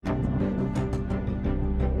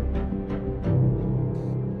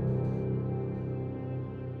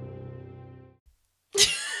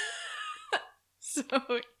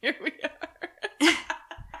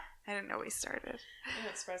we started. I'm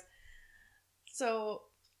not surprised. So,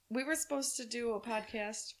 we were supposed to do a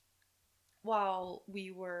podcast while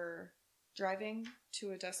we were driving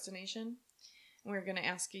to a destination. And we were going to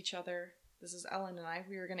ask each other, this is Ellen and I,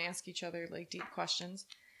 we were going to ask each other, like, deep questions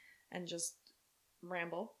and just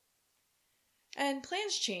ramble. And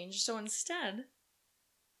plans changed, so instead,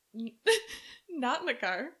 not in the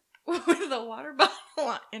car, with a water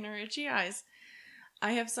bottle in her itchy eyes,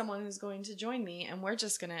 I have someone who's going to join me, and we're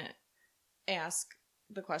just going to ask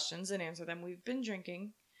the questions and answer them. We've been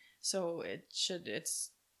drinking, so it's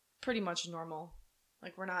pretty much normal.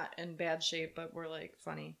 Like, we're not in bad shape, but we're, like,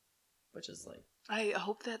 funny, which is, like... I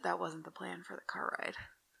hope that wasn't the plan for the car ride.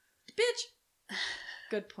 Bitch!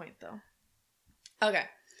 Good point, though. Okay.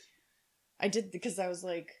 I did, because I was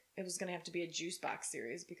like, it was going to have to be a juice box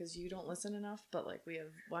series, because you don't listen enough, but, like, we have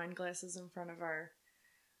wine glasses in front of our,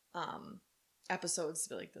 episodes to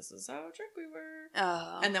be like, this is how drunk we were.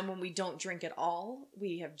 And then when we don't drink at all,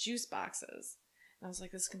 we have juice boxes. And I was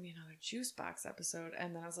like, this is going to be another juice box episode.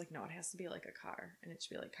 And then I was like, no, it has to be like a car. And it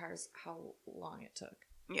should be like cars, how long it took.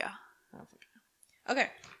 Yeah. I don't fucking know. Okay.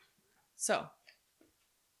 So.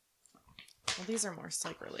 Well, these are more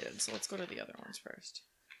psych related. So let's go to the other ones first.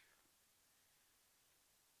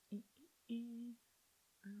 I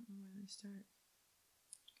don't know where they start.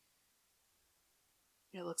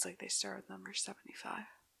 It looks like they start with number 75.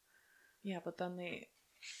 Yeah, but then they...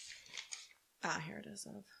 here it is.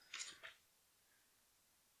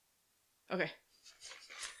 Okay.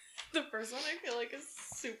 The first one I feel like is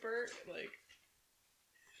super, like...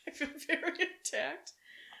 I feel very attacked.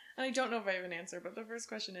 And I don't know if I have an answer, but the first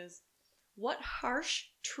question is, what harsh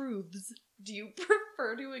truths do you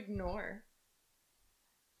prefer to ignore?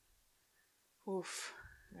 Oof.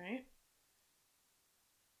 Right?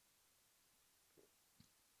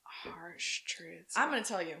 Harsh truths. I'm going to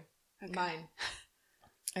tell you. Okay. Mine.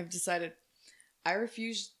 I've decided I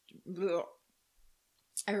refuse to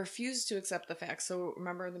accept the facts. So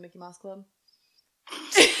remember the Mickey Mouse Club?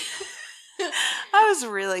 I was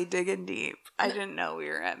really digging deep. I didn't know we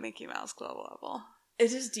were at Mickey Mouse Club level.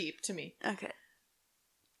 It is deep to me. Okay.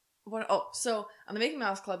 So on the Mickey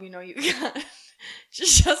Mouse Club, you know, you got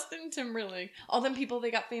Justin Timberlake. All them people,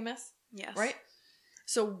 they got famous. Yes. Right?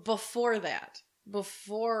 So before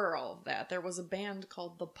all of that, there was a band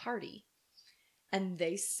called The Party. And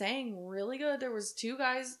they sang really good. There was 3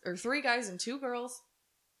 guys and 2 girls.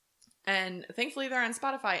 And thankfully they're on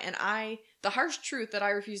Spotify. And the harsh truth that I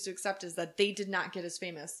refuse to accept is that they did not get as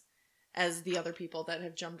famous as the other people that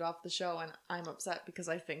have jumped off the show. And I'm upset because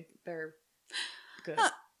I think they're good.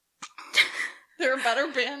 They're a better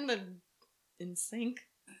band than NSYNC.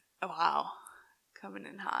 Wow. Coming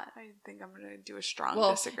in hot. I think I'm going to do a strong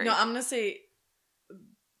disagree. No, I'm going to say...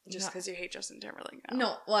 Just because you hate Justin Timberlake now.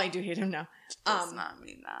 No, well, I do hate him now. Does not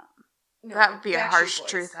mean that. No, that would be a harsh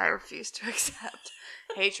truth I refuse to accept.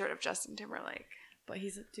 Hatred of Justin Timberlake. But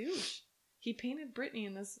he's a douche. He painted Britney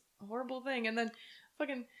in this horrible thing, and then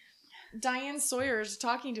fucking Diane Sawyer's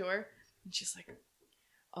talking to her, and she's like,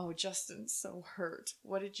 oh, Justin's so hurt.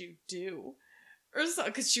 What did you do? Or so,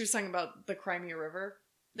 because she was talking about the Crimea River,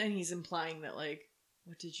 then he's implying that, like,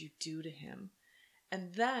 what did you do to him?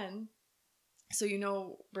 And then... So you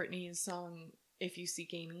know Britney's song, If You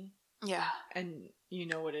Seek Amy? Yeah. And you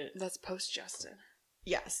know what it... That's post-Justin.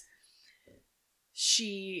 Yes.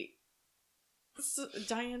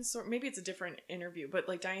 Diane Sawyer... Maybe it's a different interview, but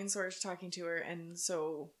like Diane Sawyer's talking to her, and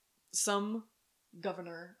so some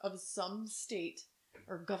governor of some state,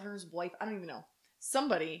 or governor's wife, I don't even know,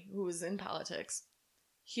 somebody who was in politics,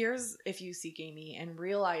 hears If You Seek Amy and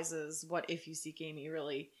realizes what If You Seek Amy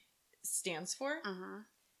really stands for. Mm-hmm.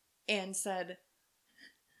 And said...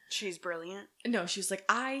 She's brilliant. No, she was like,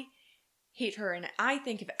 I hate her, and I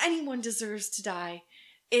think if anyone deserves to die,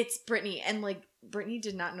 it's Britney. And, like, Britney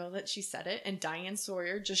did not know that she said it, and Diane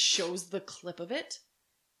Sawyer just shows the clip of it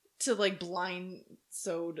to, like,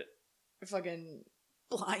 blind-sewed fucking...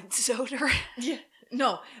 Blind-sewed her? Yeah.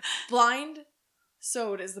 No.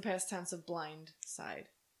 Blind-sewed is the past tense of blind side.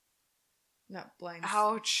 Not blind...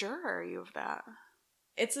 How sure are you of that?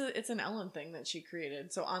 It's an Ellen thing that she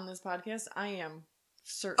created. So on this podcast, I am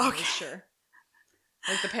certainly sure.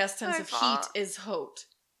 Like the past tense of heat is hot.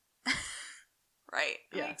 Right.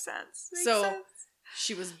 Yeah. Makes sense.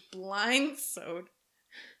 She was blind-sewed.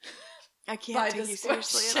 I can't take you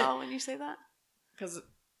seriously at all when you say that. Because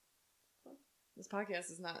this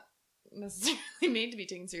podcast is not necessarily made to be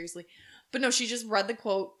taken seriously. But no, she just read the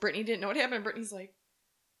quote. Britney didn't know what happened. Britney's like,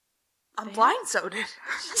 I'm blind-sewed.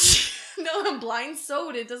 No, I'm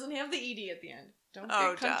blind-sewed. It doesn't have the ED at the end. Don't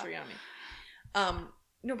get country on me.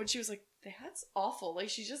 No, but she was like, that's awful. Like,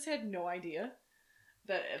 she just had no idea.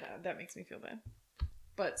 That makes me feel bad.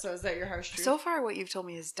 But so is that your harsh truth? So far, what you've told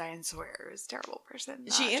me is Diane Sawyer is a terrible person.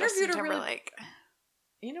 She interviewed Justin a really. Timberlake.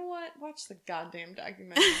 You know what? Watch the goddamn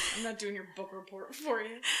documentary. I'm not doing your book report for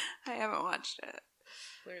you. I haven't watched it.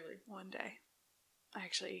 Clearly. One day. I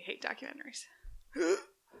actually hate documentaries.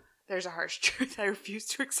 There's a harsh truth I refuse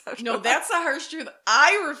to accept. No, that's the harsh truth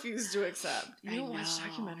I refuse to accept. You don't watch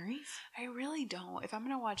documentaries? I really don't. If I'm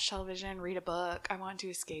going to watch television, read a book, I want to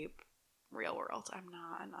escape real world. I'm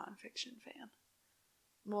not a nonfiction fan.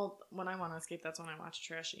 Well, when I want to escape, that's when I watch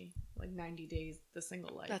trashy. Like 90 Days, The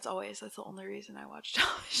Single Life. That's the only reason I watch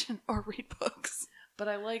television or read books. But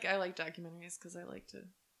I like documentaries because I like to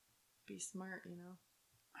be smart, you know?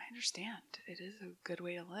 I understand. It is a good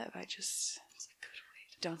way to live. It's a good way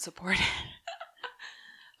to don't support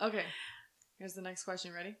it. Okay. Here's the next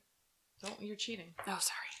question. Ready? You're cheating. Oh,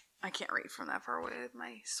 sorry. I can't read from that far away with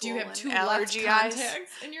my Do you have 2 allergy left eyes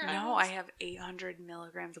contacts in your eyes? No, I have 800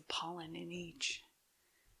 milligrams of pollen in each.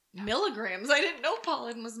 Milligrams? I didn't know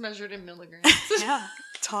pollen was measured in milligrams. Yeah,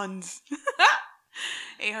 tons.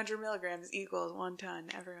 800 milligrams equals 1 ton.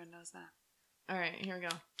 Everyone knows that. All right, here we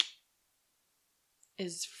go.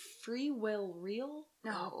 Is free will real?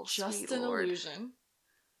 No, or just an illusion?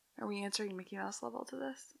 Are we answering Mickey Mouse level to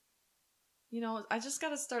this? You know, I just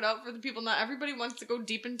gotta start out for the people. Not everybody wants to go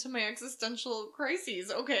deep into my existential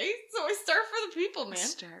crises, okay? So I start for the people, man.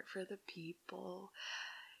 Start for the people.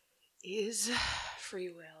 Is free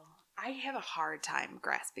will. I have a hard time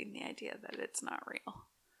grasping the idea that it's not real.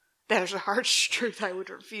 There's a harsh truth I would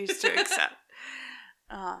refuse to accept.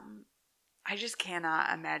 I just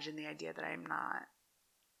cannot imagine the idea that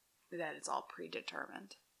it's all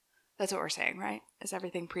predetermined. That's what we're saying, right? Is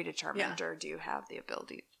everything predetermined, or do you have the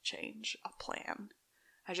ability to change a plan?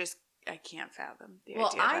 I can't fathom the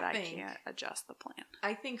idea that I can't adjust the plan.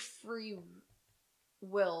 I think free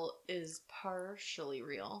will is partially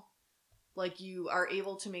real. Like, you are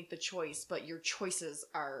able to make the choice, but your choices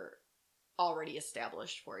are already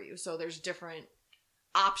established for you. So there's different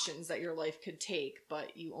options that your life could take,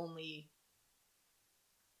 but you only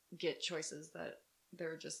get choices that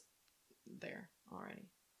they're just there already.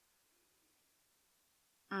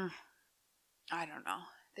 I don't know.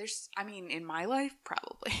 In my life,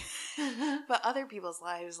 probably. But other people's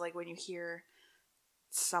lives, like when you hear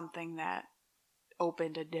something that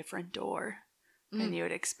opened a different door than you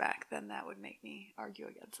would expect, then that would make me argue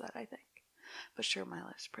against that, I think. But sure, my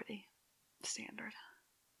life's pretty standard.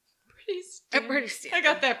 Pretty standard. I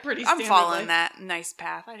got that pretty standard. I'm following that nice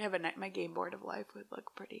path. I'd have my game board of life would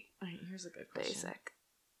look pretty Here's a good question basic.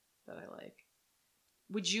 That I like.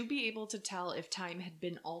 Would you be able to tell if time had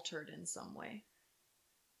been altered in some way?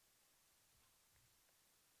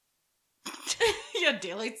 Yeah,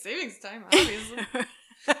 daylight savings time, obviously.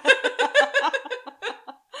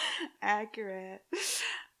 Accurate.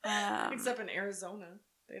 Except in Arizona.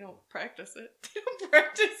 They don't practice it. They don't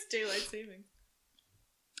practice daylight savings.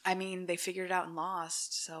 I mean, they figured it out and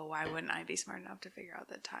lost, so why wouldn't I be smart enough to figure out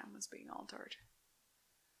that time was being altered?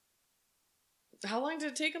 How long did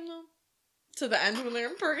it take them, though? To the end when they're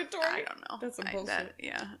in purgatory? I don't know. That's some bullshit.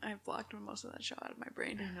 I've blocked most of that show out of my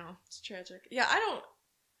brain. I know. It's tragic. Yeah,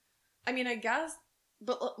 I guess,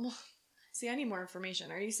 but see, I need more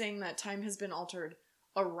information. Are you saying that time has been altered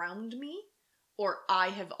around me, or I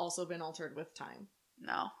have also been altered with time?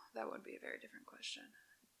 No, that would be a very different question.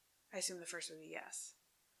 I assume the first would be yes.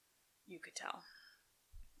 You could tell.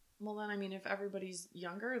 Well, then, if everybody's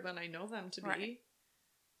younger than I know them to be, right.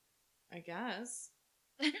 I guess.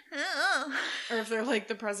 Or if they're like,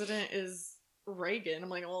 the president is Reagan, I'm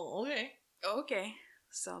like, well, okay. Okay.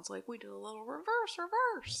 Sounds like we did a little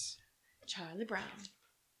reverse. Charlie Brown.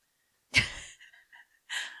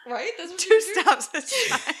 Right? That's what 2 stops this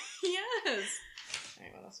time. Yes.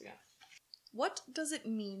 Alright, what else we got? What does it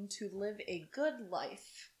mean to live a good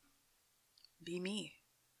life? Be me.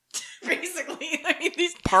 Basically.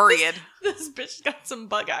 This bitch got some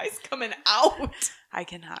bug eyes coming out. I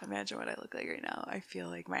cannot imagine what I look like right now. I feel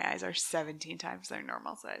like my eyes are 17 times their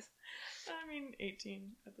normal size.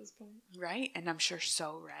 18 at this point. Right? And I'm sure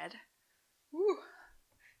so red. Woo.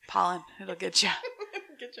 Pollen. It'll get you.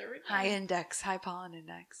 Get you every time. High pollen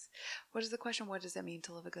index. What is the question? What does it mean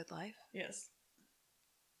to live a good life? Yes.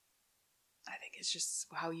 I think it's just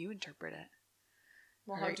how you interpret it.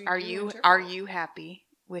 Well, are you happy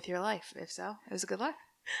with your life? If so, it was a good life.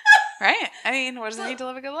 Right? What does it mean to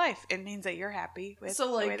live a good life? It means that you're happy with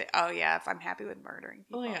the way that... Oh, yeah, if I'm happy with murdering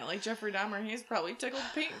people. Oh, yeah, like Jeffrey Dahmer, he's probably tickled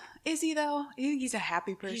pink. Is he, though? You think he's a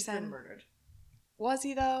happy person? He's been murdered. Was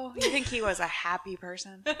he, though? You think he was a happy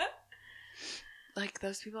person? Like,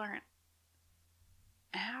 those people aren't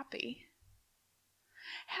happy.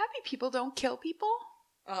 Happy people don't kill people?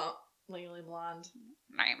 Legally Blonde.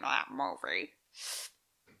 Name that movie.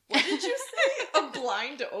 What did you say? A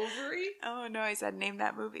blind ovary? Oh, no, I said name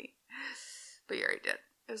that movie. But you already did.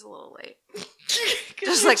 It was a little late.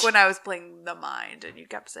 Just like when I was playing The Mind and you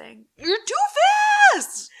kept saying, "You're too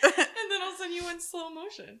fast!" And then all of a sudden you went slow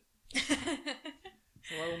motion.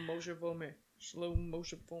 Slow motion for me. Slow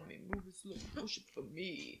motion for me. Move it slow motion for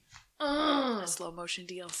me. Slow motion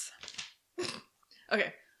deals.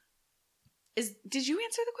 Okay. Did you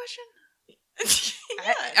answer the question?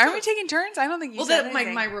 Yeah, Aren't we taking turns? I don't think you said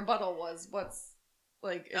anything. my rebuttal was what's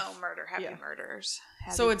like murder, happy murderers.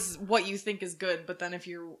 So it's what you think is good, but then if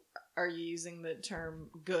are you using the term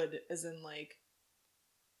good as in like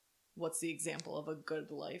what's the example of a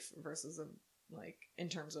good life versus a like in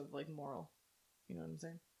terms of like moral? You know what I'm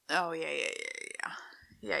saying? Oh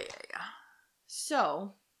yeah.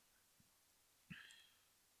 So,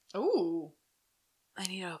 ooh, I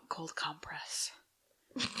need a cold compress.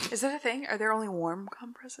 Is that a thing? Are there only warm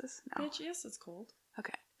compresses? No. Bitch, yes, it's cold.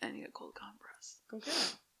 Okay, I need a cold compress. Go get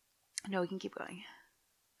it. No, we can keep going.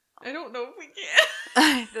 I don't know if we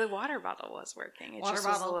can. The water bottle was working. It just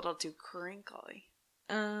was a little too crinkly.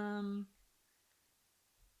 Nope.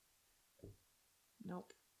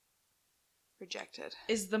 Rejected.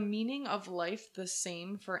 Is the meaning of life the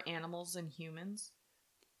same for animals and humans?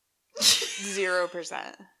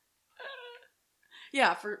 0%.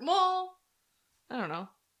 Yeah, I don't know.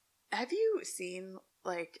 Have you seen,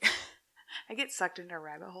 like, I get sucked into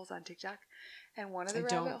rabbit holes on TikTok, and one of the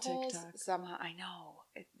rabbit holes, somehow, I know,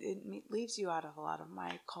 it leaves you out of a lot of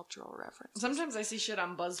my cultural references. Sometimes I see shit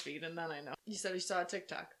on BuzzFeed, and then I know. You said you saw a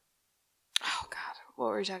TikTok. Oh, God. What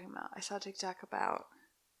were we talking about? I saw a TikTok about...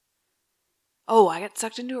 Oh, I got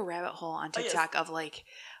sucked into a rabbit hole on TikTok of, like,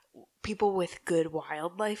 people with good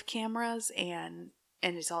wildlife cameras, and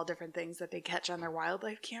it's all different things that they catch on their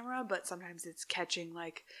wildlife camera, but sometimes it's catching,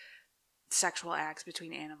 like, sexual acts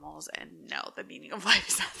between animals, and no, the meaning of life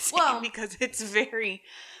is not the same because it's very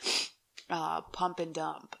pump and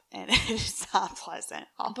dump, and it's not pleasant.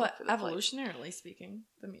 But evolutionarily speaking,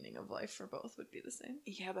 the meaning of life for both would be the same.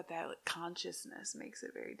 Yeah, but that consciousness makes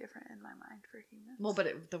it very different in my mind for humans. Well,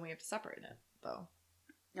 but then we have to separate it, though.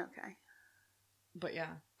 Okay. But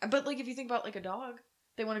yeah. But, like, if you think about, like, a dog,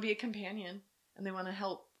 they want to be a companion, and they want to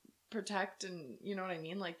help protect, and you know what I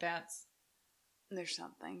mean? Like, there's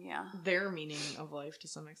something, yeah. Their meaning of life to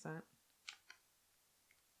some extent.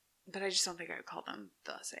 But I just don't think I would call them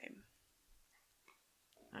the same.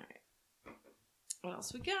 Alright. What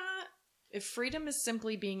else we got? If freedom is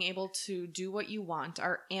simply being able to do what you want,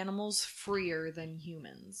 are animals freer than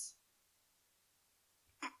humans?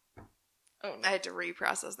 Oh, no. I had to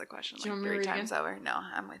reprocess the question like 3 times over. No,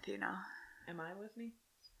 I'm with you now. Am I with me?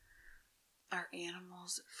 Are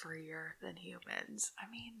animals freer than humans? I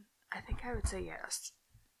mean, I think I would say yes.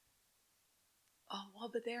 Oh, well,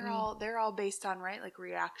 but they're all based on, right, like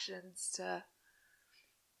reactions to,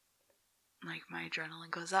 like, my adrenaline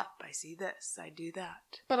goes up. I see this. I do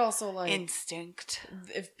that. But also, like, instinct.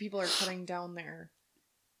 If people are cutting down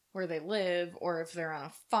where they live, or if they're on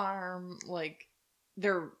a farm, like,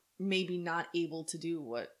 they're maybe not able to do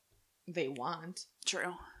what they want.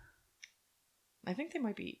 True. I think they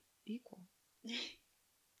might be equal.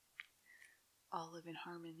 All live in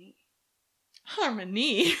harmony.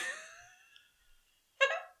 Harmony?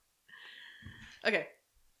 Okay.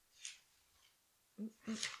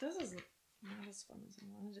 This is not as fun as I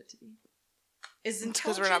wanted it to be. Is intelligence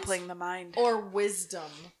because we're not playing the mind. Or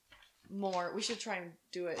wisdom more? We should try and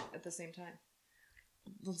do it at the same time.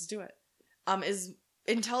 Let's do it. Is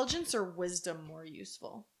intelligence or wisdom more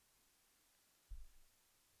useful?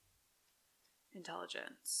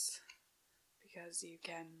 Intelligence. Because you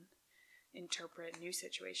can interpret new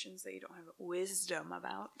situations that you don't have wisdom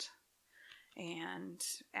about and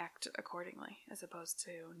act accordingly, as opposed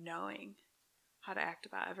to knowing how to act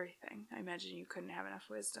about everything. I imagine you couldn't have enough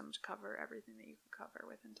wisdom to cover everything that you could cover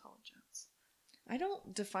with intelligence. I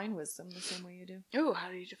don't define wisdom the same way you do. Oh, how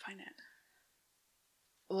do you define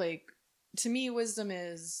it? Like, to me, wisdom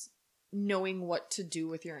is knowing what to do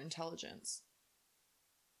with your intelligence.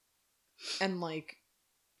 And, like,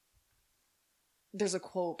 there's a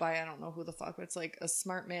quote by, I don't know who the fuck, but it's like, a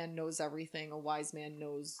smart man knows everything, a wise man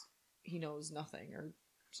knows he knows nothing, or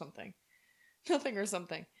something. Nothing or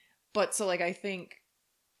something. But, so, like, I think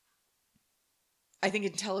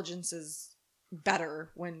intelligence is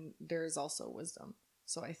better when there's also wisdom.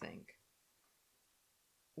 So I think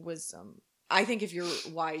wisdom. I think if you're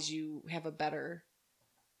wise, you have a better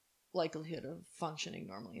likelihood of functioning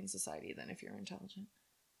normally in society than if you're intelligent.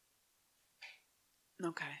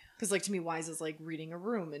 Okay. Because, like, to me, wise is, like, reading a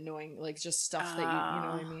room and knowing, like, just stuff that you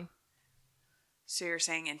know what I mean? So you're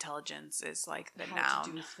saying intelligence is like the how to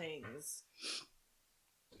noun. do things.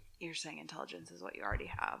 You're saying intelligence is what you already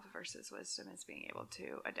have versus wisdom is being able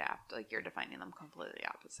to adapt. Like you're defining them completely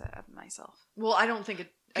opposite of myself. Well, I don't think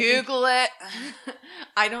it. Google it.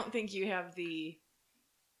 I don't think you have the.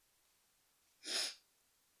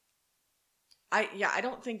 I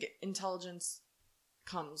don't think intelligence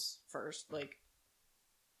comes first. Like,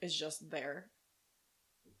 is just there.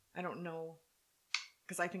 I don't know.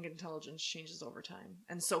 Because I think intelligence changes over time.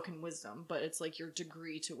 And so can wisdom. But it's like your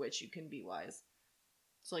degree to which you can be wise.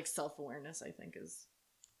 So like self-awareness, I think, is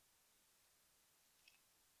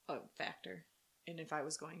a factor. And if I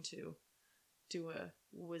was going to do a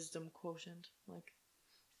wisdom quotient, like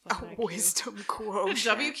A wisdom quotient.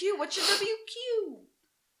 WQ, what's your WQ?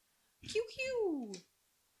 QQ.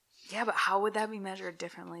 Yeah, but how would that be measured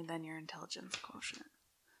differently than your intelligence quotient?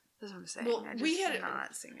 That's what I'm saying. Well, we had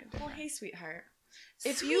not seen it different. Well, hey, sweetheart.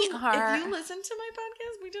 If you listen to my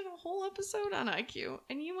podcast, we did a whole episode on IQ,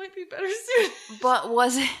 and you might be better soon. But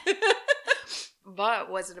was it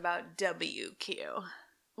about WQ?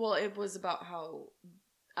 Well, it was about how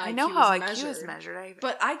I know how IQ is measured.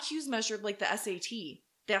 But IQ is measured like the SAT.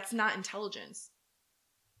 That's not intelligence.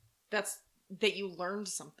 That's that you learned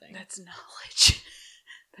something. That's knowledge.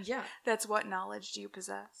 Yeah. That's what knowledge do you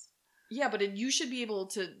possess? Yeah, but you should be able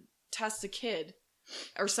to test a kid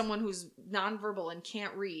or someone who's nonverbal and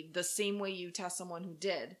can't read the same way you test someone who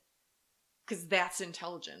did. Because that's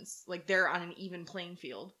intelligence. Like, they're on an even playing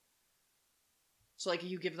field. So, like,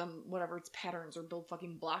 you give them whatever it's patterns or build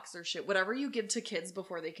fucking blocks or shit. Whatever you give to kids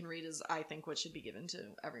before they can read is, I think, what should be given to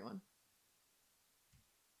everyone.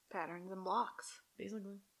 Patterns and blocks.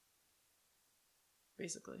 Basically.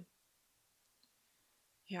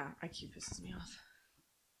 Yeah, IQ pisses me off.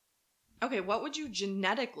 Okay, what would you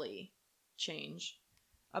genetically change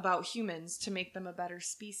about humans to make them a better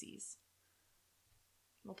species?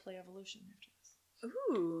 We'll play evolution after this.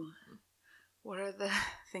 Ooh. What are the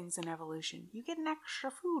things in evolution? You get an extra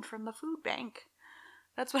food from the food bank.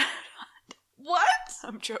 That's what I What?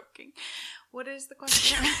 I'm joking. What is the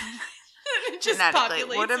question? Just genetically.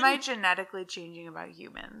 population. What am I genetically changing about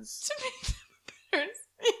humans? To make them better.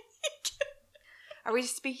 Are we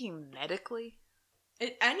speaking medically?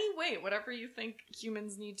 In any way, whatever you think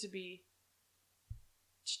humans need to be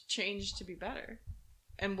changed to be better.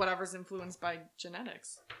 And whatever's influenced by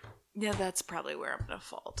genetics. Yeah, that's probably where I'm going to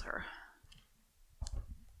falter.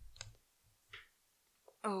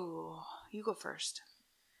 Oh, you go first.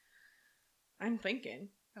 I'm thinking.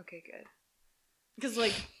 Okay, good. Because,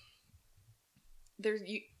 like, there's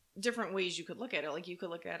different ways you could look at it. Like, you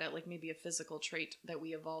could look at it like maybe a physical trait that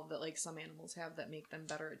we evolved that, like, some animals have that make them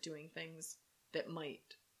better at doing things that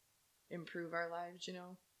might improve our lives, you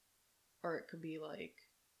know? Or it could be, like...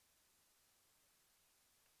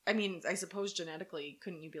 I mean, I suppose genetically,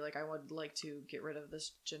 couldn't you be like, I would like to get rid of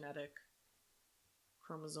this genetic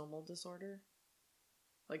chromosomal disorder?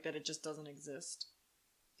 Like, that it just doesn't exist?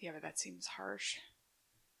 Yeah, but that seems harsh.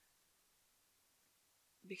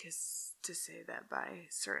 Because to say that by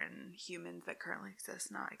certain humans that currently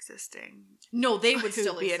exist not existing... No, they would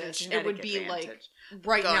still be exist. It would be advantage like,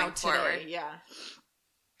 right now, forward. today, yeah.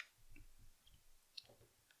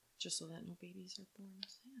 Just so that no babies are born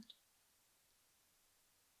sad.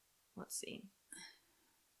 Let's see.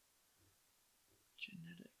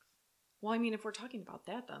 Genetics. Well, I mean, if we're talking about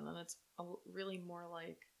that, then it's really more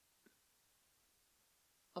like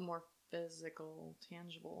a more physical,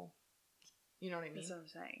 tangible. You know what I mean? That's what I'm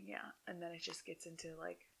saying, yeah. And then it just gets into,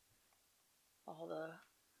 like, all the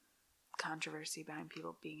controversy behind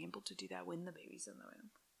people being able to do that when the baby's in the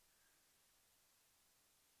womb.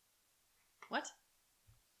 What?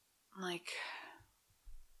 Like...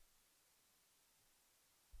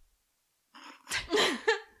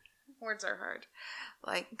 Words are hard.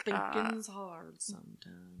 Like, thinking's hard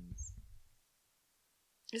sometimes.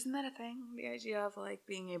 Isn't that a thing? The idea of, like,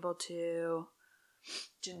 being able to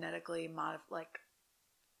genetically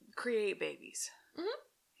create babies. Mm-hmm.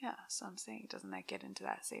 Yeah, so I'm saying, doesn't that get into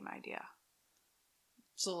that same idea?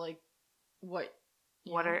 So, like, what?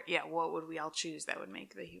 What would we all choose that would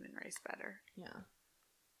make the human race better? Yeah.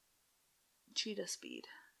 Cheetah speed.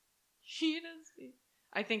 Cheetah speed.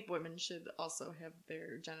 I think women should also have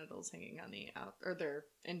their genitals hanging on the or their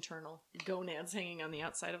internal gonads hanging on the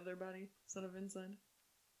outside of their body instead of inside.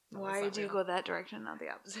 No, why do you go that direction, not the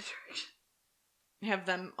opposite direction? Have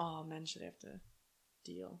them... Oh, men should have to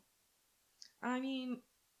deal. I mean...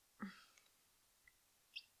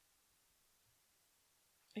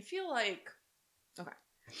 I feel like... Okay.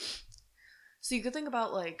 So you could think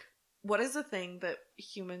about, like, what is the thing that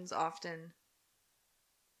humans often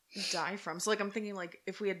die from. So, like, I'm thinking, like,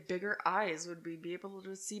 if we had bigger eyes, would we be able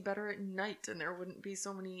to see better at night and there wouldn't be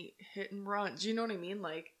so many hit and runs? Do you know what I mean?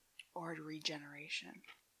 Like, or regeneration.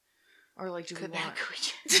 Or, like, do Could we want...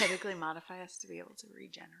 that genetically modify us to be able to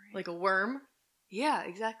regenerate? Like a worm? Yeah,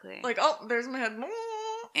 exactly. Like, oh, there's my head.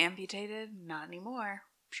 Amputated? Not anymore.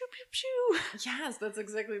 Pew, pew, pew. Yes, that's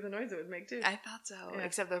exactly the noise it would make, too. I thought so. Yeah.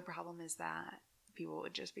 Except the problem is that people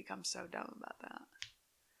would just become so dumb about that.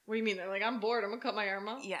 What do you mean? They're like, I'm bored. I'm going to cut my arm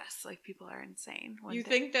off? Yes, like, people are insane. You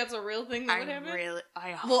think that's a real thing that would happen?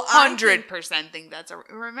 I Well, 100% think that's a...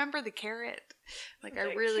 Remember the carrot? Like,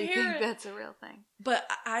 I really think that's a real thing. But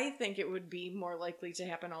I think it would be more likely to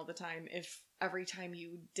happen all the time if every time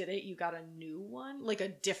you did it, you got a new one. Like, a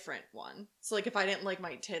different one. So, like, if I didn't like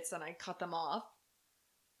my tits, then I'd cut them off.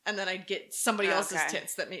 And then I'd get somebody else's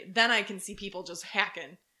tits. Then I can see people just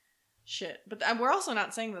hacking shit. But we're also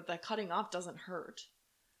not saying that the cutting off doesn't hurt.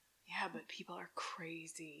 Yeah, but people are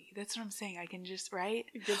crazy. That's what I'm saying. I can just, right?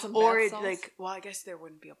 Get some or bath it, salts. like, well, I guess there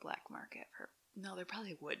wouldn't be a black market for... No, there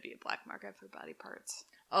probably would be a black market for body parts.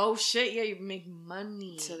 Oh, shit. Yeah, you make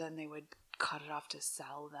money. So then they would cut it off to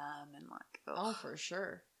sell them and, like... Ugh. Oh, for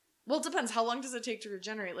sure. Well, it depends. How long does it take to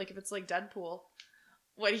regenerate? Like, if it's like Deadpool,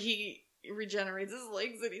 when he regenerates his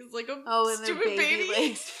legs and he's like a stupid baby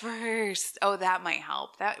legs first. Oh, that might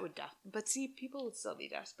help. That would definitely... But see, people would still be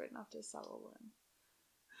desperate enough to sell a limb.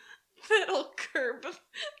 That'll curb the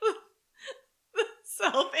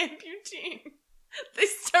self-amputee. They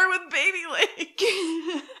start with baby leg.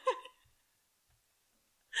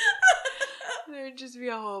 There'd just be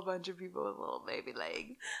a whole bunch of people with little baby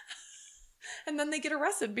legs. And then they get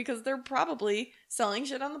arrested because they're probably selling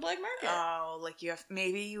shit on the black market. Oh, like you have...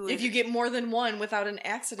 Maybe you would... If you get more than one without an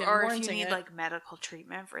accident or warranting if you need, it. like, medical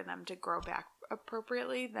treatment for them to grow back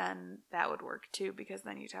appropriately, then that would work, too, because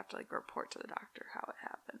then you'd have to, like, report to the doctor how it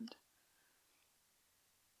happened.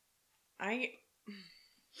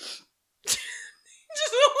 Just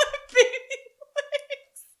want baby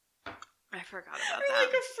legs. I forgot about or that.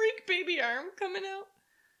 like a freak baby arm coming out.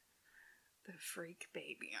 The freak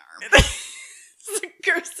baby arm. It's the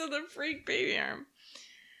curse of the freak baby arm.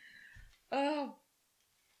 Oh,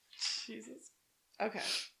 Jesus. Okay.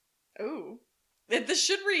 Ooh. This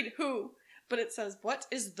should read who, but it says, what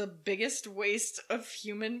is the biggest waste of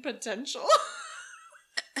human potential?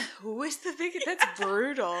 Who is the biggest? That's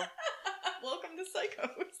brutal. Welcome to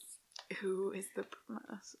Psychos. Who is the...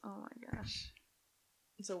 Oh my gosh.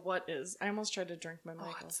 So what is... I almost tried to drink my mic.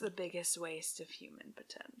 What's the biggest waste of human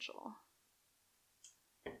potential?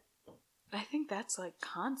 I think that's, like,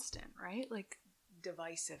 constant, right? Like,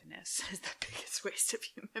 divisiveness is the biggest waste of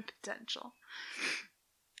human potential.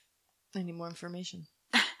 I need more information.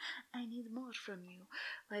 I need more from you.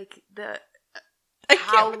 Like,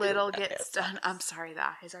 how little gets done. I'm sorry, the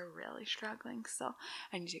eyes are really struggling, so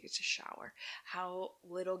I need to get to shower. How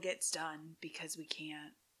little gets done because we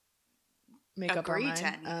can't agree to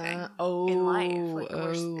anything in life.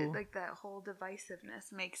 Like, like that whole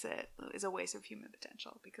divisiveness is a waste of human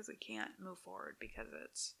potential because we can't move forward because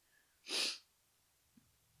it's...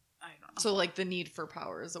 I don't know. So, like, the need for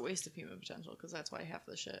power is a waste of human potential because that's why half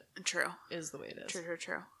the shit is the way it is.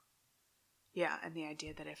 True. Yeah, and the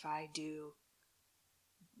idea that if I do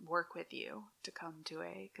work with you to come to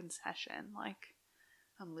a concession, like,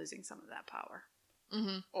 I'm losing some of that power.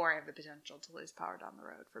 Mm-hmm. Or I have the potential to lose power down the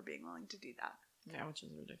road for being willing to do that. Yeah, which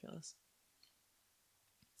is ridiculous.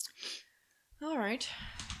 All right.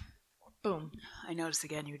 Boom. I noticed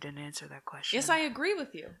again you didn't answer that question. Yes, I agree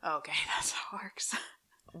with you. Okay, that's how it works.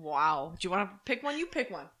 Wow. Do you want to pick one? You pick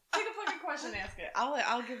one. Pick a fucking question and ask it.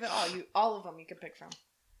 I'll give it all of them you can pick from.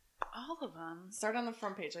 All of them? Start on the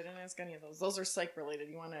front page. I didn't ask any of those. Those are psych related.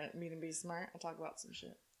 You want me to be smart? I'll talk about some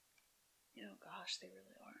shit. Oh gosh, they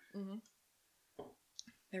really are. Mm-hmm.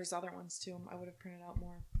 There's other ones too. I would have printed out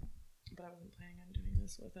more, but I wasn't planning on doing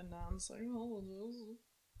this with a non-psychologist.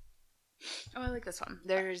 Oh, I like this one.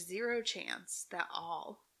 There's zero chance that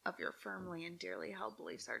all of your firmly and dearly held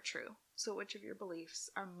beliefs are true. So which of your beliefs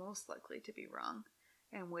are most likely to be wrong,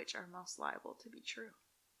 and which are most liable to be true?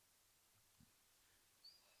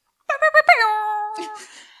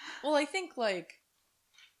 Well, I think, like,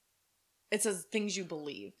 it says things you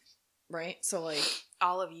believe, right? So, like...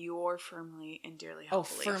 all of your firmly and dearly held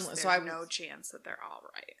beliefs. Firmly. There's so no chance that they're all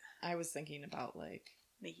right. I was thinking about, like...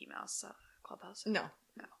 Mickey Mouse Clubhouse? No.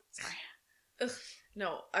 Sorry. Ugh.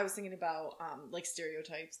 No, I was thinking about, like,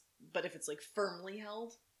 stereotypes, but if it's, like, firmly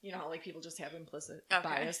held, you know how, like, people just have implicit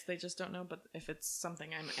bias, they just don't know, but if it's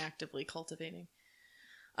something I'm actively cultivating.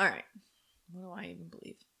 All right. What do I even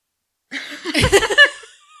believe?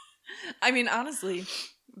 I mean, honestly...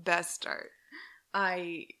 Best start.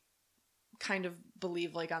 I kind of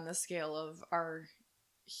believe, like, on the scale of are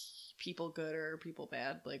people good or are people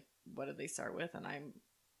bad? Like, what did they start with? And I'm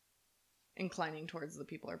inclining towards the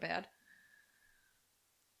people are bad.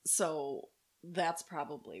 So that's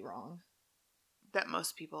probably wrong. That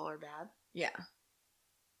most people are bad? Yeah.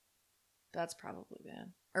 That's probably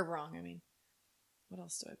bad. Or wrong, I mean. What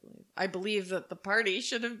else do I believe? I believe that the party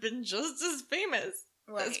should have been just as famous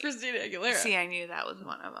as Christina Aguilera. See, I knew that was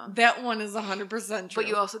one of them. That one is 100% true. But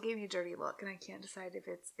you also gave me a dirty look, and I can't decide if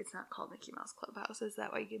it's not called Mickey Mouse Clubhouse. Is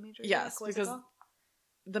that why you gave me a dirty look? Yes, because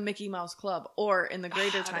the Mickey Mouse Club, or in the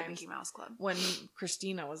greater times, Mickey Mouse Club. When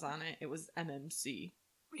Christina was on it, it was MMC.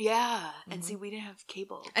 Yeah, and see, we didn't have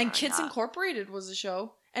cable. And Kids Incorporated was a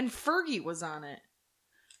show, and Fergie was on it.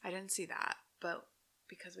 I didn't see that, but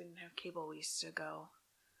because we didn't have cable, we used to go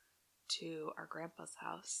to our grandpa's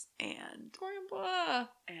house and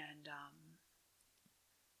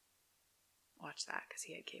watch that because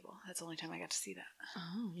he had cable. That's the only time I got to see that.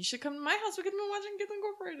 Oh, you should come to my house. We could have been watching Kids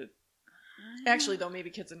Incorporated. Actually, though, maybe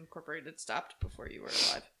Kids Incorporated stopped before you were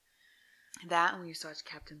alive. That, and we used to watch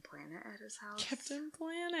Captain Planet at his house. Captain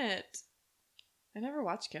Planet. I never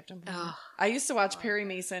watched Captain Planet. Oh, I used to watch Perry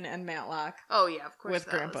Mason and Matlock. Oh, yeah, of course. With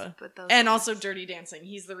Grandpa. But and also Dirty Dancing.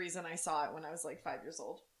 He's the reason I saw it when I was like 5 years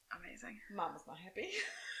old. Amazing. Mom was not happy.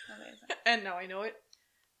 Amazing. And now I know it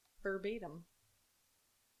verbatim.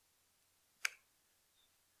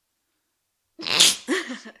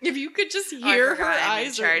 If you could just hear her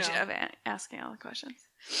eyes right now. I'm in charge of asking all the questions.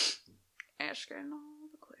 Asking all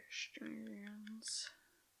the questions.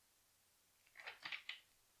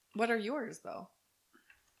 What are yours, though?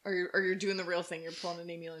 Or you're doing the real thing? You're pulling an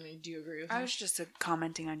Amylynn, and do you agree with me? I was just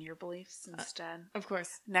commenting on your beliefs instead. Of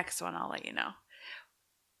course. Next one, I'll let you know.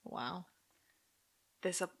 Wow.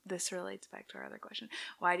 This relates back to our other question.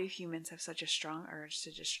 Why do humans have such a strong urge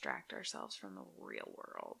to distract ourselves from the real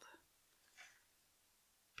world?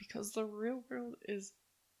 Because the real world is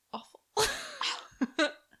awful. I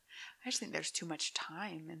just think there's too much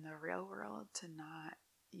time in the real world to not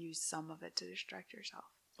use some of it to distract yourself.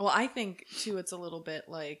 Well, I think, too, it's a little bit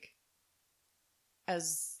like,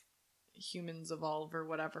 as humans evolve or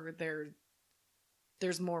whatever,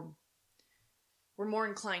 there's more... We're more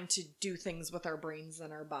inclined to do things with our brains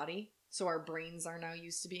than our body. So our brains are now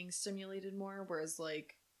used to being stimulated more, whereas,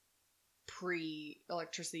 like,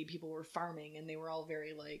 pre-electricity, people were farming, and they were all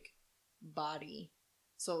very, like, body.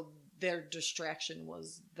 So their distraction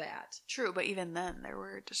was that. True, but even then, there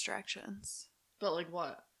were distractions. But, like,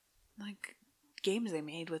 what? Like, games they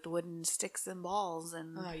made with wooden sticks and balls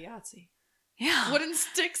and... Oh, Yahtzee. Yeah. Wooden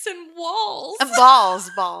sticks and walls.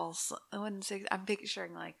 Balls. Wooden sticks. I'm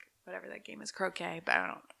picturing, like, whatever that game is, croquet, but I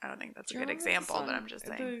don't think that's a good example, but I'm just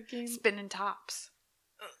saying. Spinning tops.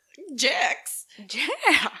 Jacks.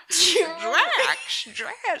 Jacks.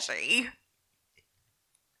 Jazzy.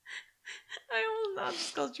 I almost not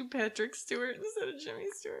just called you Patrick Stewart instead of Jimmy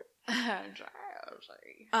Stewart.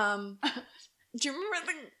 Jazzy. Do you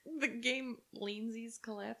remember the game Leansies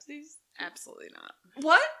Collapsies? Absolutely not.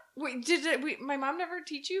 What? Wait, my mom never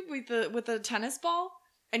teach you with a tennis ball?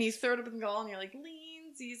 And you throw it up in the goal and you're like,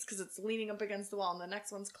 Leansies, because it's leaning up against the wall. And the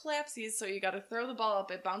next one's Collapsies, so you gotta throw the ball up,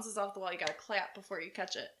 it bounces off the wall, you gotta clap before you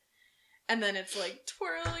catch it. And then it's like,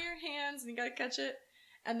 twirl your hands and you gotta catch it.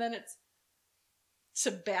 And then it's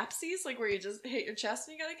Tabapsies, like where you just hit your chest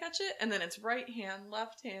and you gotta catch it. And then it's right hand,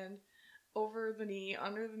 left hand, over the knee,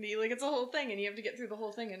 under the knee. Like, it's a whole thing, and you have to get through the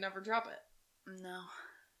whole thing and never drop it. No.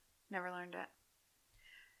 Never learned it.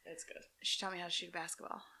 It's good. She taught me how to shoot a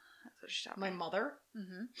basketball. That's what she taught me. My mother?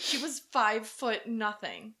 Mm-hmm. She was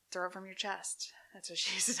 5'0". Throw it from your chest. That's what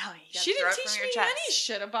she used to tell me. She didn't teach me any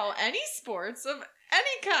shit about any sports of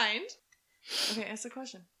any kind. Okay, ask a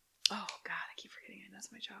question. Oh, God, I keep forgetting it.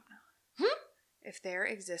 That's my job now. If there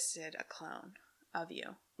existed a clone of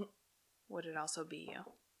you, would it also be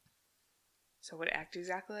you? So would it act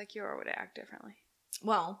exactly like you, or would it act differently?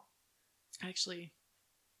 Well, actually...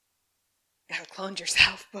 You have cloned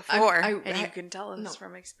yourself before, and you can tell us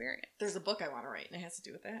from experience. There's a book I want to write, and it has to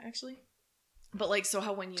do with that, actually. But, like, so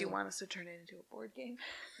how when you... Do you want us to turn it into a board game?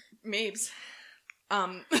 Mabes.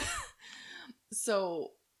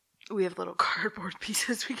 So... We have little cardboard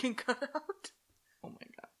pieces we can cut out. Oh my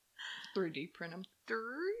god. 3D print them.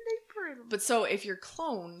 3D print them. But so, if you're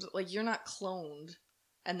cloned, like, you're not cloned,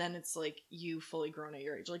 and then it's, like, you fully grown at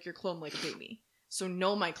your age. Like, you're cloned like a baby. So,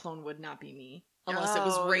 no, my clone would not be me. Unless it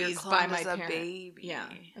was raised by my parent. Baby. Yeah.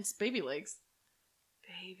 It's baby legs.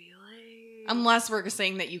 Baby legs. Unless we're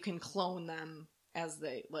saying that you can clone them as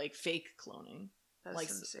they, like, fake cloning. That's like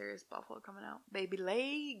some serious buffalo coming out. Baby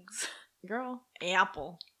legs. Girl.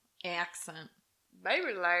 Apple. Accent.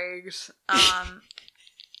 Baby legs.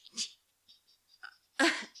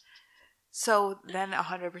 So then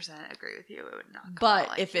 100% agree with you. It would not come But out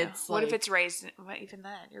like if you. it's What if like- it's raised, even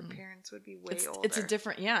then, your parents would be way older. It's a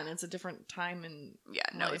different, and it's a different time in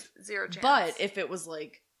life. Zero chance. But if it was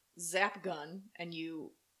like zap gun and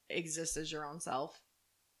you exist as your own self,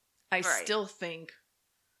 I still think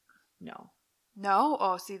no. No?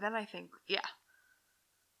 Oh, see, then I think, yeah.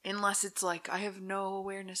 Unless it's like, I have no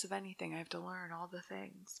awareness of anything. I have to learn all the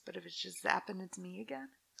things. But if it's just zapping, it's me again.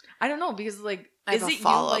 I don't know, because like, I have is a it you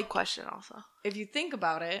follow-up like question also. if you think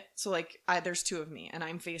about it? So like, there's two of me, and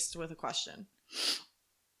I'm faced with a question.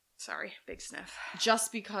 Sorry, big sniff.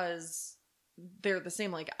 Just because they're the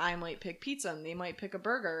same, like I might pick pizza and they might pick a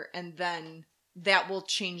burger, and then that will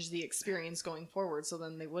change the experience going forward. So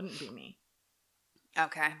then they wouldn't be me.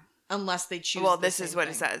 Okay. Unless they choose. Well, the this same is what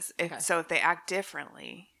thing. it says. So if they act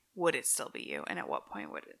differently, would it still be you? And at what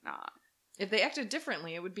point would it not? If they acted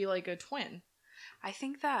differently, it would be like a twin. I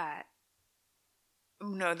think that.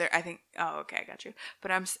 No, I think. Oh, okay, I got you.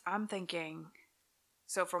 But I'm thinking.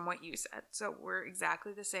 So from what you said, so we're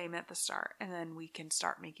exactly the same at the start, and then we can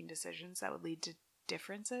start making decisions that would lead to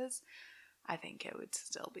differences. I think it would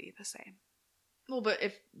still be the same. Well, but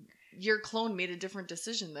if your clone made a different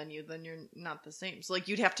decision than you, then you're not the same. So like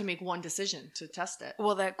you'd have to make one decision to test it.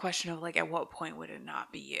 Well, that question of like at what point would it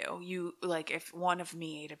not be you? You like if one of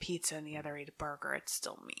me ate a pizza and the other ate a burger, it's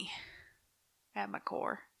still me at my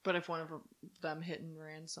core. But if one of them hit and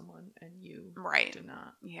ran someone and you did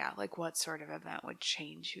not. Yeah, like what sort of event would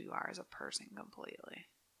change who you are as a person completely?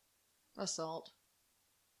 Assault.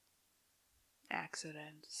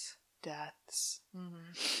 Accidents. Deaths.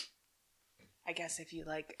 Mm-hmm. I guess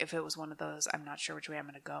if it was one of those, I'm not sure which way I'm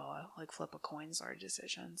going to go, like flip a coin sort of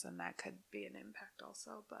decisions, and that could be an impact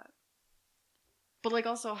also, But like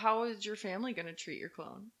also, how is your family going to treat your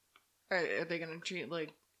clone? Are they going to treat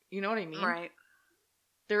like, you know what I mean? Right.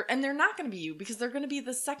 They're not going to be you, because they're going to be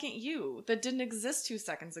the second you that didn't exist 2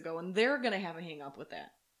 seconds ago, and they're going to have a hang up with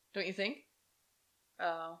that. Don't you think?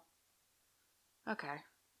 Oh. Okay.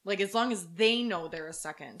 Like, as long as they know they're a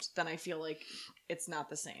second, then I feel like it's not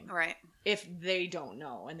the same. Right. If they don't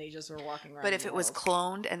know and they just were walking around. But if it was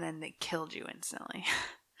cloned and then they killed you instantly.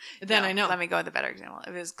 Then I know. Let me go with a better example.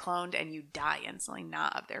 If it was cloned and you die instantly,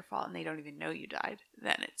 not of their fault, and they don't even know you died,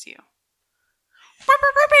 then it's you.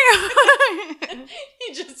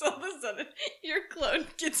 You just all of a sudden, your clone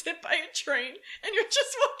gets hit by a train, and you're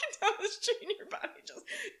just walking down the street, and your body just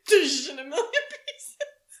dish in a million pieces.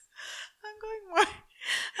 I'm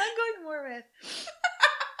going more with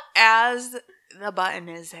as the button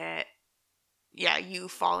is hit. Yeah, you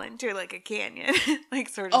fall into like a canyon, like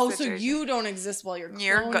sort of. situation. So you don't exist while your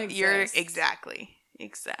clone exists. You're exactly.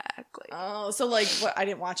 Oh, so like what? I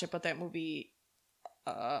didn't watch it, but that movie,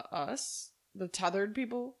 Us, the tethered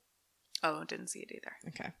people. Oh, didn't see it either.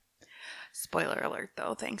 Okay. Spoiler alert,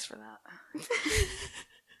 though. Thanks for that.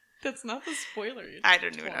 That's not the spoiler. I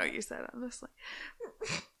don't even know what you said, honestly.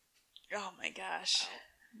 Oh my gosh.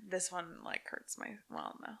 This one, like, hurts my...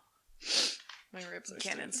 Well, no. My ribs are...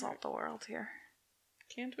 Can't insult the world here.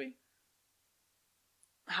 Can't we?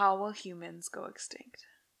 How will humans go extinct?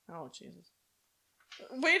 Oh, Jesus.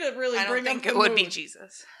 Way to really I don't bring think up the it would moon. be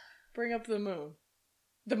Jesus. Bring up the moon.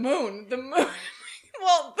 The moon. The moon.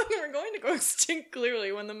 Well, then we're going to go extinct,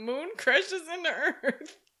 clearly, when the moon crashes into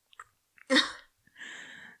Earth.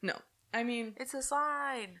 No. I mean... It's a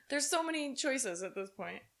sign. There's so many choices at this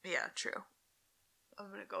point. Yeah, true. I'm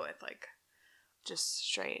gonna go with, like, just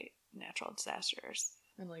straight natural disasters.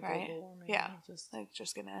 And, like, right? global warming. Yeah.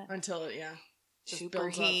 Just gonna... Until it, yeah. Just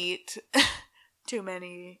Superheat. Too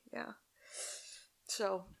many. Yeah.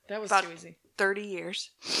 So... That was about too easy. 30 years.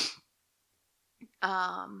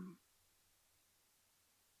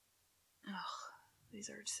 These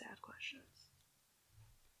are sad questions.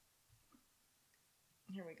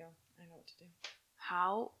 Here we go. I know what to do.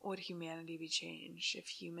 How would humanity be changed if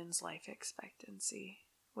humans' life expectancy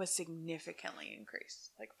was significantly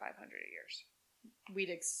increased, like 500 years?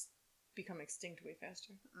 We'd become extinct way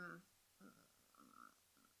faster.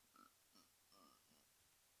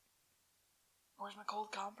 Where's my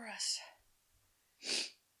cold compress?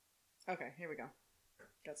 Okay, here we go.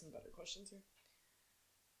 Got some better questions here.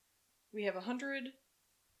 We have 100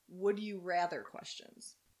 would you rather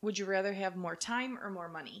questions. Would you rather have more time or more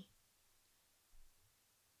money?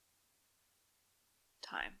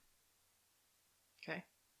 Time. Okay.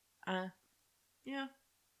 Yeah.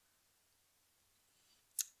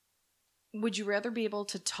 Would you rather be able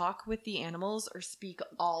to talk with the animals or speak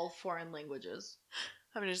all foreign languages?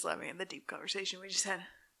 I'm just loving the deep conversation we just had.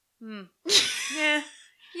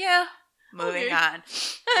 Yeah. Moving on.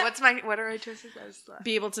 What are my choices?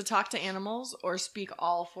 Be able to talk to animals or speak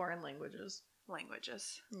all foreign languages?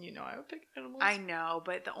 languages. You know, I would pick animals. I know,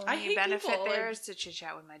 but the only benefit there is to chit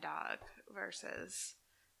chat with my dog versus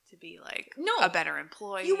to be like a better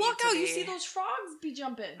employee. You walk out, you see those frogs be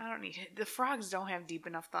jumping. I don't need it. The frogs don't have deep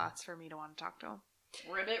enough thoughts for me to want to talk to them.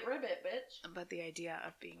 Ribbit, bitch. But the idea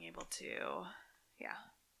of being able to,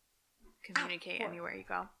 communicate anywhere you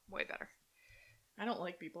go, way better. I don't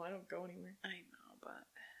like people. I don't go anywhere. I know, but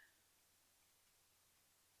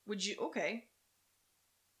would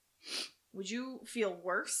you feel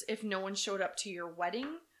worse if no one showed up to your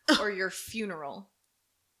wedding or your funeral?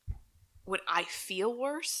 Would I feel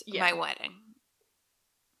worse? Yeah. My wedding.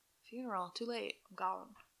 Funeral, too late. I'm gone.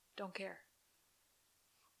 Don't care.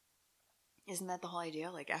 Isn't that the whole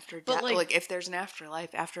idea? Like, after death, like, if there's an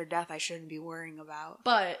afterlife, after death, I shouldn't be worrying about.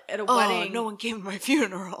 But at a wedding... no one came to my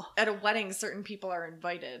funeral. At a wedding, certain people are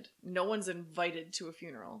invited. No one's invited to a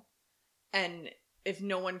funeral. And if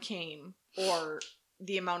no one came, or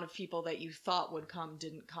the amount of people that you thought would come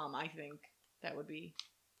didn't come, I think that would be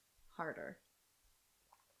harder.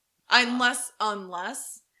 Unless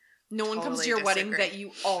no one comes to your wedding that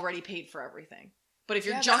you already paid for everything. But if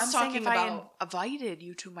you're just talking about... I invited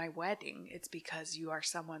you to my wedding, it's because you are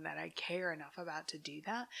someone that I care enough about to do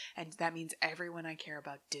that. And that means everyone I care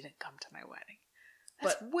about didn't come to my wedding.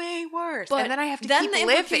 That's way worse. But and then I have to keep living. Then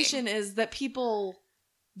the implication is that people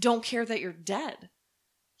don't care that you're dead.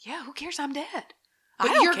 Yeah, who cares? I'm dead.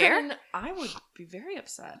 But I don't care. I would be very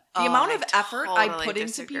upset. The amount of effort I put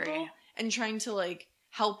into people and trying to, like,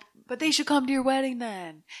 help. But they should come to your wedding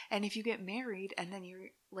then. And if you get married and then you're,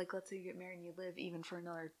 like, let's say you get married and you live even for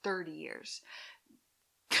another 30 years,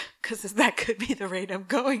 because that could be the rate I'm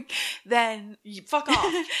going, then you fuck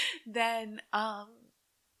off. then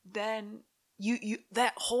you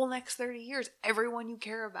that whole next 30 years, everyone you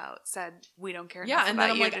care about said, we don't care enough about you. Yeah, and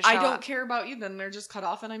then I'm like, I don't care about you, then they're just cut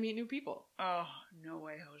off and I meet new people. Oh, no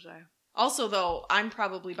way, Jose. Also, though, I'm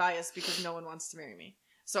probably biased because no one wants to marry me.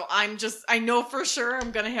 So I know for sure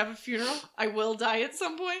I'm going to have a funeral. I will die at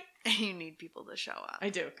some point. And you need people to show up. I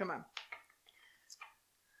do. Come on.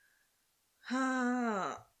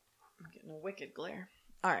 I'm getting a wicked glare.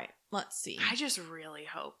 All right. Let's see. I just really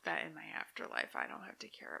hope that in my afterlife I don't have to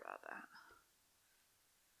care about that.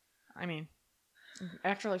 I mean,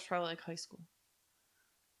 afterlife's probably like high school.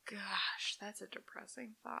 Gosh, that's a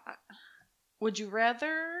depressing thought. Would you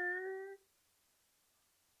rather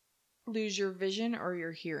lose your vision or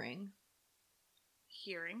your hearing?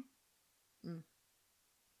 Hearing.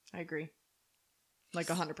 I agree. Like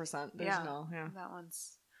 100%. There's no. That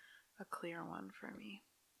one's a clear one for me.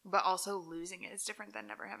 But also losing it is different than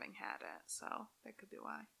never having had it. So that could be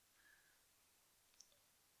why.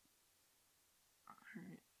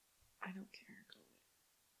 Alright. I don't care. Go away.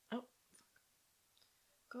 Oh.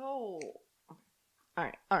 Go.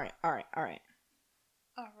 Okay. Alright.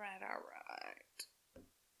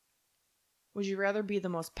 Would you rather be the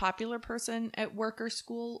most popular person at work or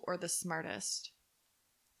school or the smartest?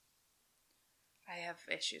 I have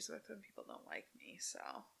issues with when people don't like me, so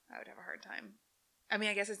I would have a hard time. I mean,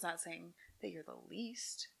 I guess it's not saying that you're the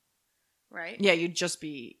least, right? Yeah, you'd just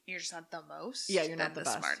be... You're just not the most. Yeah, you're not the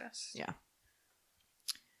best. Smartest. Yeah.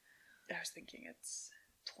 I was thinking it's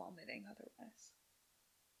plummeting otherwise.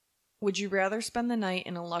 Would you rather spend the night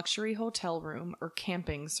in a luxury hotel room or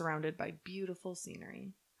camping surrounded by beautiful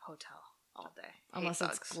scenery? Hotel. All day. Unless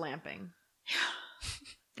it's glamping.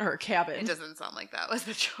 Or a cabin. It doesn't sound like that was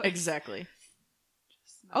the choice. Exactly.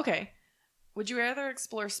 Okay. Would you rather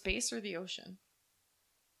explore space or the ocean?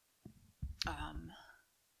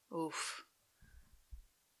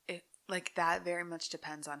 That very much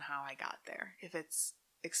depends on how I got there. If it's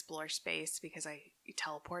explore space because I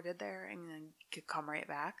teleported there and then could come right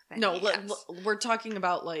back, then no, yes. We're talking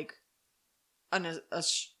about like an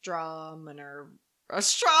astronomer.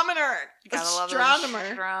 Astronomers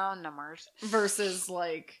versus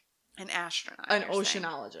like an astronaut, an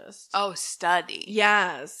oceanologist. Oh, study.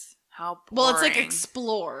 Yes. How boring. Well, it's like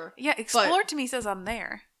explore. Yeah, explore to me says I'm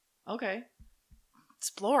there. Okay.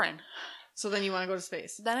 Exploring. So then you want to go to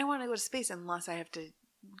space. Then I want to go to space unless I have to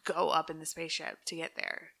go up in the spaceship to get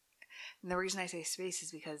there. And the reason I say space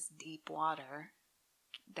is because deep water,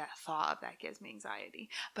 that thought of that gives me anxiety.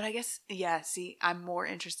 But I guess, I'm more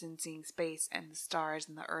interested in seeing space and the stars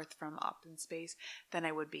and the earth from up in space than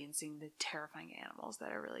I would be in seeing the terrifying animals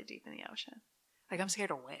that are really deep in the ocean. Like, I'm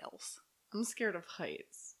scared of whales. I'm scared of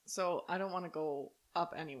heights. So I don't want to go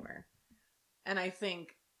up anywhere. And I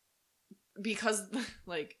think because,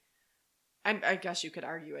 like, I guess you could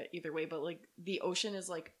argue it either way, but, like, the ocean is,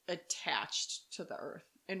 like, attached to the earth.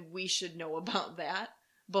 And we should know about that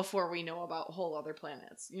before we know about whole other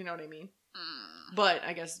planets. You know what I mean? But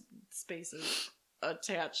I guess space is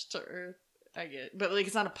attached to Earth But, like,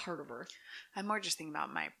 it's not a part of her. I'm more just thinking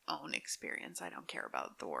about my own experience. I don't care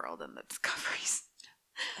about the world and the discoveries.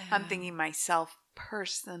 I'm thinking myself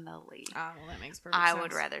personally. Ah, well, that makes perfect sense. I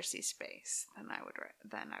would rather see space than I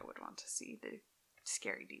would want to see the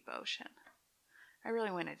scary deep ocean. I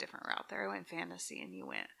really went a different route there. I went fantasy, and you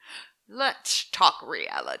went, let's talk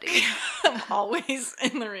reality. I'm always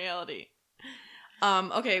in the reality.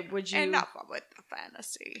 Okay, would you... Enough with the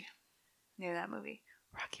fantasy. You know that movie?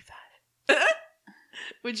 Rocky V.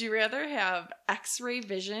 Would you rather have X-ray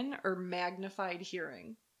vision or magnified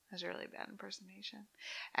hearing? That's a really bad impersonation.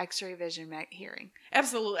 X-ray vision, hearing.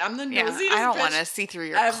 Absolutely. I'm the nosiest I don't bitch want to see through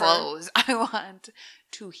your ever. clothes. I want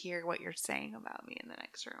to hear what you're saying about me in the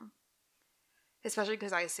next room. Especially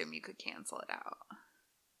because I assume you could cancel it out.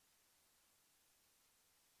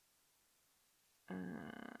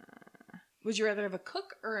 Would you rather have a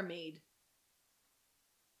cook or a maid?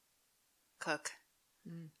 Cook.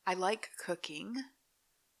 I like cooking,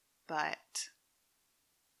 but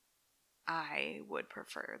I would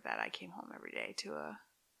prefer that I came home every day to a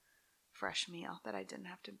fresh meal that I didn't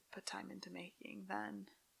have to put time into making than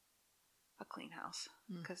a clean house,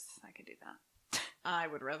 because I could do that. I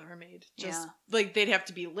would rather a maid. Just like they'd have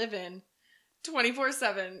to be living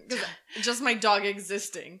 24/7 because just my dog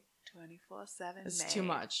existing 24/7 is too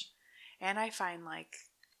much. And I find like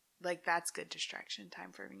that's good distraction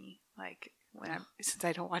time for me. Like since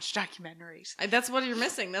I don't watch documentaries. That's what you're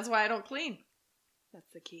missing. That's why I don't clean.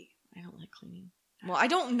 That's the key. I don't like cleaning. Well, I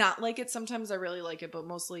don't not like it. Sometimes I really like it, but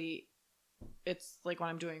mostly it's like when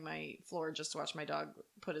I'm doing my floor just to watch my dog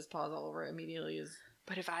put his paws all over it immediately is.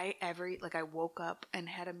 But if I ever I woke up and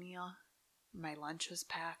had a meal, my lunch was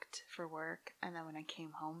packed for work, and then when I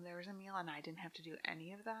came home there was a meal and I didn't have to do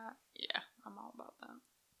any of that. Yeah, I'm all about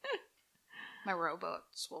that. My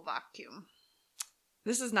robots will vacuum.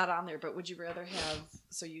 This is not on there, but would you rather have...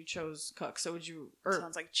 So you chose cook. So would you...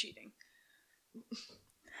 Sounds like cheating.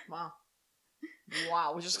 Wow.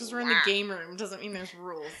 Wow. Just because we're in the game room doesn't mean there's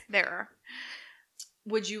rules. There are.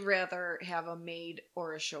 Would you rather have a maid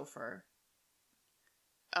or a chauffeur?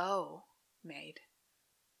 Oh, maid.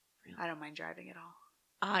 Really? I don't mind driving at all.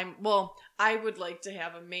 I would like to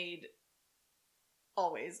have a maid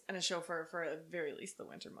always and a chauffeur for at very least the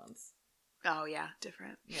winter months. Oh, yeah.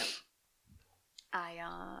 Different. Yep.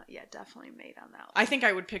 Definitely maid on that one. I think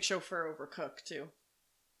I would pick chauffeur over cook, too.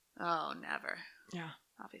 Oh, never. Yeah.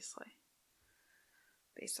 Obviously.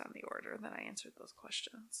 Based on the order that I answered those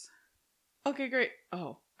questions. Okay, great.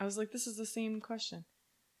 Oh, I was like, this is the same question.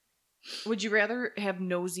 Would you rather have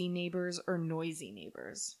nosy neighbors or noisy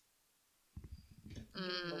neighbors?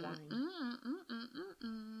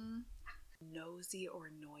 Nosy or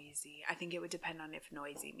noisy? I think it would depend on if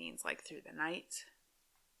noisy means like through the night.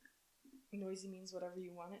 Noisy means whatever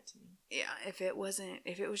you want it to mean. Yeah, if it was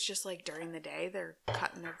just like during the day, they're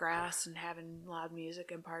cutting their grass and having loud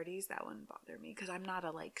music and parties, that wouldn't bother me because I'm not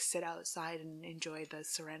a like sit outside and enjoy the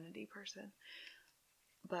serenity person.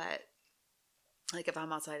 But like if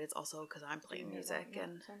I'm outside, it's also because I'm playing music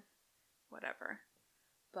and whatever.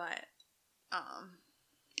 But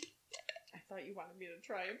I thought you wanted me to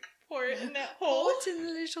try and pour it in that hole. What's in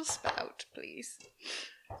the little spout, please?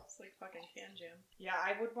 It's like fucking can jam. Yeah,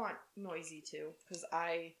 I would want noisy too, because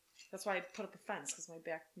that's why I put up a fence, because my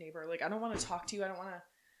back neighbor, like, I don't want to talk to you, I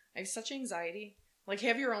have such anxiety. Like,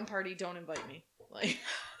 have your own party, don't invite me. Like,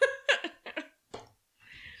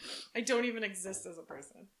 I don't even exist as a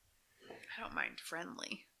person. I don't mind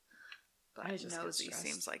friendly, but nosy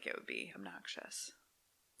seems like it would be obnoxious.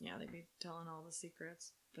 Yeah, they'd be telling all the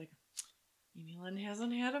secrets. Like, Amylynn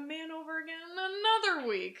hasn't had a man over again in another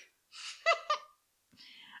week.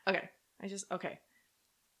 Okay.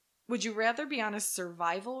 Would you rather be on a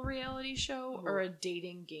survival reality show or a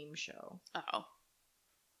dating game show? Oh.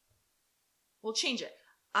 We'll change it.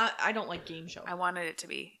 I don't like game show. I wanted it to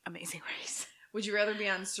be Amazing Race. Would you rather be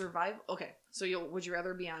on survival? Okay, so would you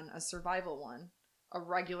rather be on a survival one, a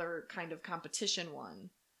regular kind of competition one,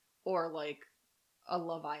 or like a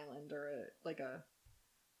Love Island or a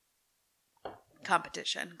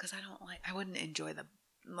competition? Because I wouldn't enjoy the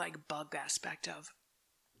like bug aspect of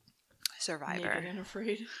Survivor. Naked and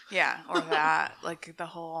afraid. Yeah, or that like the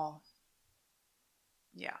whole.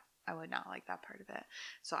 Yeah, I would not like that part of it.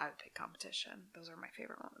 So I would pick competition. Those are my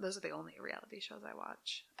favorite ones. Those are the only reality shows I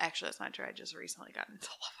watch. Actually, that's not true. I just recently got into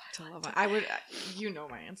Love Island. I would. You know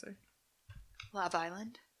my answer. Love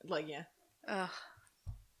Island. Like, yeah. Ugh.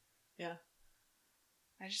 Yeah.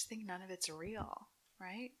 I just think none of it's real,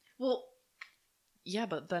 right? Well, yeah,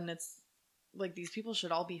 but then it's like these people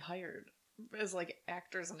should all be hired as like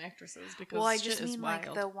actors and actresses because I just mean wild.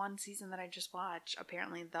 Like the one season that I just watched.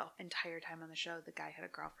 Apparently, the entire time on the show, the guy had a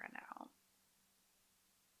girlfriend at home.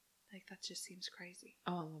 Like, that just seems crazy.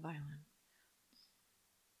 Oh, Love Island.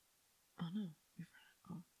 Oh, no.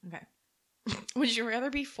 Oh, okay. Would you rather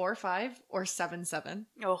be 4'5" or 7'7"?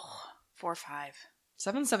 Oh, 4'5".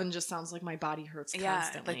 7'7" just sounds like my body hurts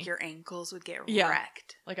constantly. Like your ankles would get Yeah.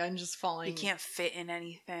 wrecked. Like I'm just falling. You can't fit in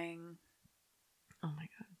anything. Oh my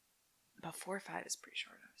god. But 4'5" is pretty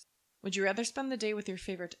short. Would you rather spend the day with your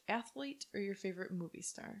favorite athlete or your favorite movie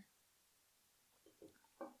star?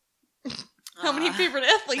 How many favorite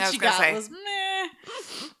athletes you got? Was meh.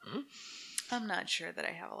 I'm not sure that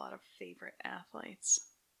I have a lot of favorite athletes.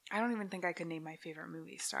 I don't even think I could name my favorite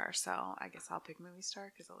movie star, so I guess I'll pick movie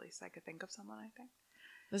star because at least I could think of someone, I think.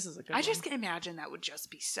 This is a good I one. just can imagine that would just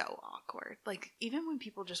be so awkward. Like, even when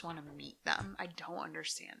people just want to meet them, I don't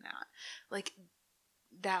understand that. Like,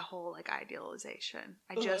 that whole, like, idealization.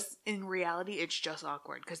 In reality, it's just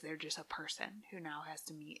awkward because they're just a person who now has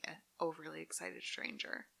to meet an overly excited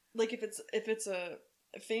stranger. Like, if it's a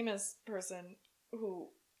famous person who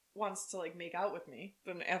wants to, like, make out with me,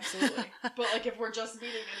 then absolutely. But, like, if we're just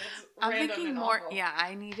meeting and it's I'm random thinking and more, awful. yeah,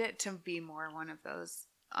 I need it to be more one of those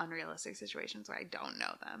unrealistic situations where I don't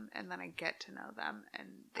know them and then I get to know them and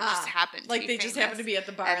they just happen to like be they famous. just happen to be at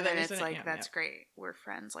the bar and then it's like, that's great. great, we're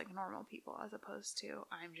friends like normal people, as opposed to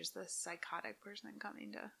I'm just this psychotic person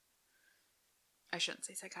coming to, I shouldn't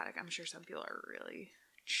say psychotic, I'm sure some people are really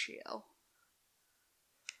chill,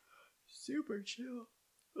 super chill.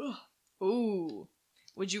 Ugh. Ooh,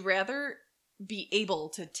 would you rather be able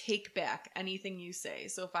to take back anything you say?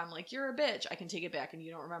 So if I'm like, you're a bitch, I can take it back and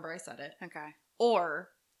you don't remember I said it. Okay. Or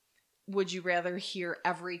would you rather hear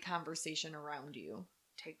every conversation around you?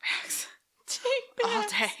 Take backs. Take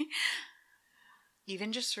backs. All day.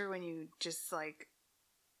 Even just for when you just like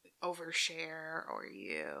overshare or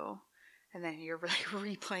you, and then you're like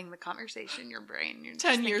replaying the conversation in your brain. You're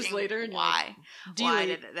 10 just years thinking, later, and why? You're like, Why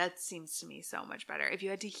did it? That seems to me so much better. If you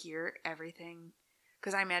had to hear everything,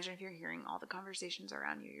 because I imagine if you're hearing all the conversations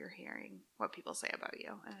around you, you're hearing what people say about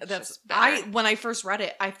you. And it's just better. When I first read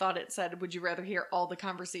it, I thought it said, "Would you rather hear all the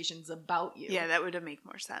conversations about you?" Yeah, that would make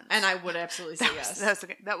more sense. And I would absolutely say yes.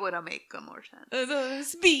 That would make more sense. The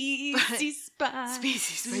species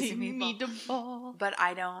meatball. But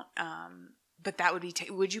I don't. But that would be.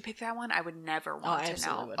 Would you pick that one? I would never want to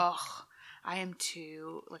know. Would. Ugh. I am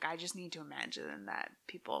too, like, I just need to imagine that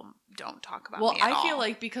people don't talk about me at all. Well, I feel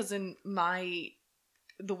like because in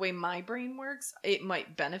the way my brain works, it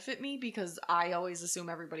might benefit me because I always assume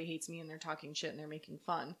everybody hates me and they're talking shit and they're making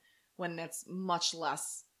fun, when that's much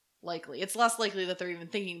less likely. It's less likely that they're even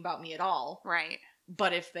thinking about me at all. Right.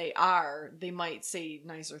 But if they are, they might say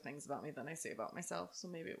nicer things about me than I say about myself, so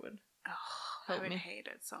maybe it would help I would me. hate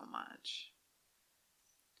it so much.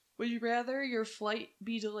 Would you rather your flight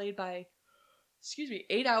be delayed by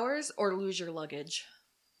 8 hours or lose your luggage?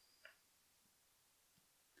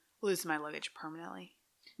 Lose my luggage permanently?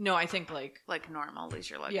 No, I think like normal, lose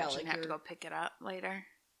your luggage and have to go pick it up later.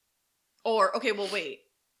 Or, okay, well, wait.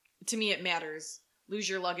 To me, it matters. Lose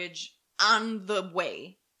your luggage on the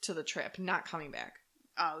way to the trip, not coming back.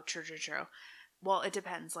 Oh, true. Well, it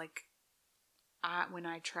depends. Like, when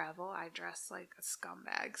I travel, I dress like a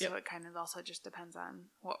scumbag. So It kind of also just depends on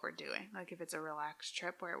what we're doing. Like, if it's a relaxed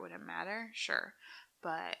trip where it wouldn't matter, sure.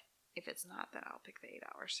 But if it's not, then I'll pick the 8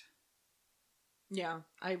 hours. Yeah,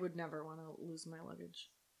 I would never want to lose my luggage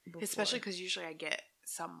before. Especially because usually I get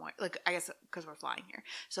somewhere, like, I guess because we're flying here.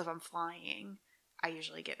 So if I'm flying, I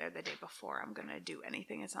usually get there the day before I'm going to do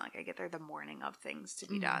anything. It's not like I get there the morning of things to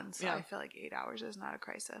be done. So I feel like 8 hours is not a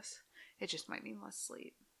crisis. It just might mean less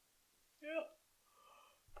sleep. Yeah.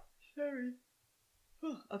 Sorry.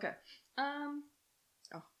 Okay. Oh,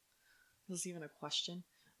 this is even a question.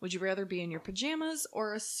 Would you rather be in your pajamas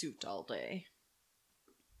or a suit all day?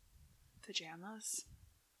 Pajamas?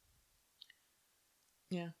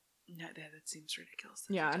 Yeah. No, that seems ridiculous.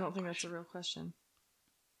 Yeah, I don't think that's a real question.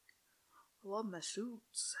 I love my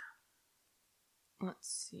suits.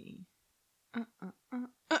 Let's see.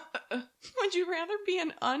 Would you rather be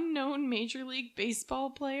an unknown Major League Baseball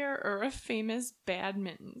player or a famous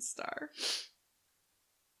badminton star?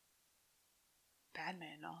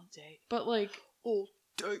 Badminton all day. But, like, all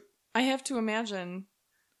day. I have to imagine,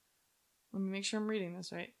 let me make sure I'm reading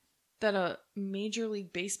this right, that a Major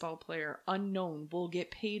League Baseball player, unknown, will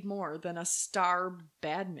get paid more than a star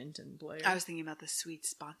badminton player. I was thinking about the sweet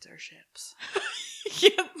sponsorships.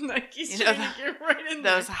 Yeah, Nike's trying to get right in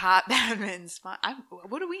those there. hot badminton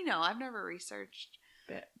what do we know? I've never researched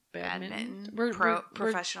badminton.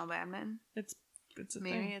 Professional badminton. It's a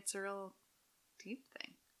Maybe thing. It's a real deep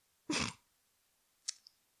thing.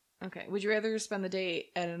 Okay. Would you rather spend the day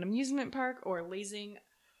at an amusement park or lazing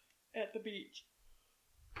at the beach?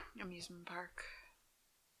 Amusement park.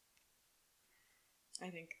 I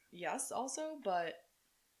think yes also, but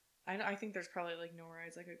I think there's probably like no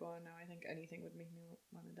rides I could go on now. I think anything would make me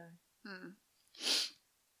want to die.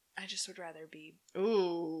 I just would rather be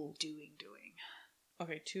doing.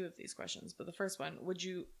 Okay, 2 of these questions, but the first one, would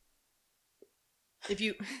you, if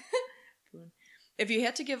you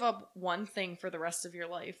had to give up one thing for the rest of your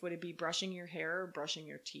life, would it be brushing your hair or brushing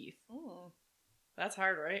your teeth? Oh. That's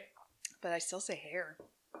hard, right? But I still say hair.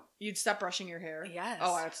 You'd stop brushing your hair? Yes.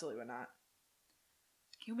 Oh, I absolutely would not.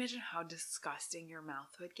 Can you imagine how disgusting your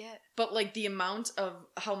mouth would get? But like the amount of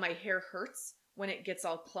how my hair hurts when it gets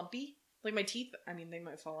all clumpy. Like my teeth, I mean, they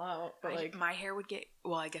might fall out, but like... My hair would get...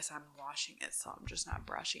 Well, I guess I'm washing it, so I'm just not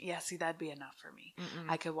brushing. Yeah, see, that'd be enough for me.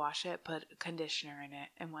 I could wash it, put conditioner in it,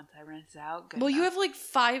 and once I rinse it out, good enough. You have like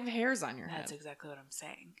 5 hairs on your head. That's exactly what I'm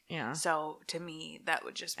saying. Yeah. So, to me, that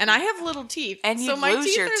would just be... And I have little teeth. And you'd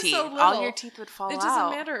lose your teeth. So all your teeth would fall out. It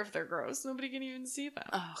doesn't matter if they're gross. Nobody can even see them.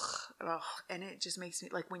 Ugh. And it just makes me...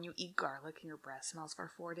 Like, when you eat garlic and your breath smells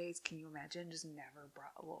for 4 days, can you imagine? Just never...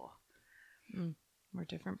 We're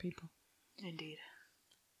different people. Indeed.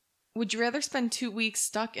 Would you rather spend 2 weeks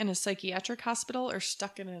stuck in a psychiatric hospital or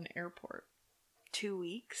stuck in an airport? 2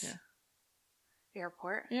 weeks? Yeah.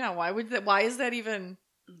 Airport? Yeah, why is that even...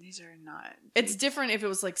 These are not... It's different if it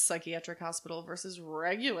was like psychiatric hospital versus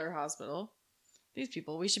regular hospital. These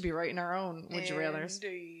people, we should be writing our own would you rathers.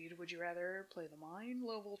 Indeed. Would you rather play the mine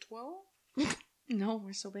level 12? No,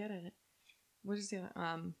 we're so bad at it. What is the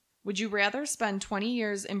other... Would you rather spend 20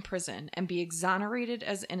 years in prison and be exonerated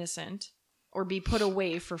as innocent, or be put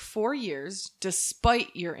away for 4 years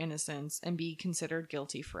despite your innocence and be considered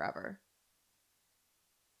guilty forever?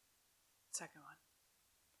 Second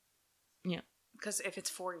one. Yeah. Because if it's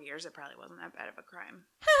 4 years, it probably wasn't that bad of a crime.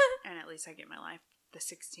 And at least I get the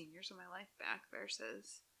 16 years of my life back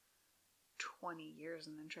versus 20 years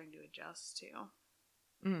and then trying to adjust to.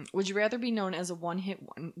 Would you rather be known as a one-hit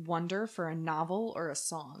wonder for a novel or a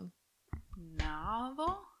song?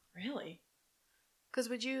 Novel? Really? Because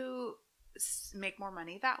would you make more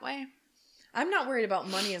money that way? I'm not worried about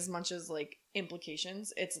money as much as like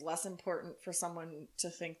implications. It's less important for someone to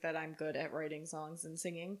think that I'm good at writing songs and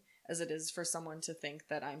singing as it is for someone to think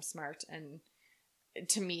that I'm smart. And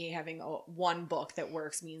to me, having one book that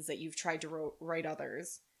works means that you've tried to write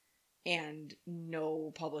others and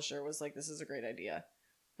no publisher was like, this is a great idea,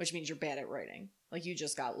 which means you're bad at writing. Like you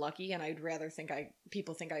just got lucky, and I'd rather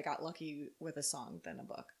people think I got lucky with a song than a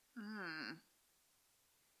book.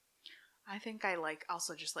 I think I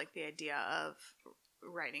also just like the idea of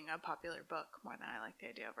writing a popular book more than I like the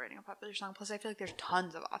idea of writing a popular song. Plus, I feel like there's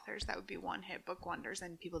tons of authors that would be one-hit book wonders,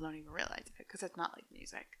 and people don't even realize it because it's not like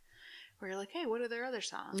music, where you're like, hey, what are their other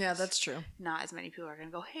songs? Yeah, that's true. Not as many people are going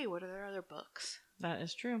to go, hey, what are their other books? That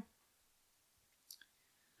is true.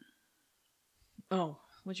 Oh,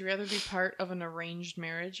 would you rather be part of an arranged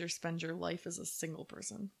marriage or spend your life as a single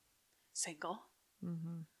person? Single.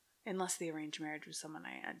 Unless the arranged marriage was someone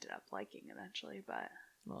I ended up liking eventually, but...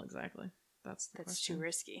 Well, exactly. That's too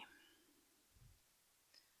risky.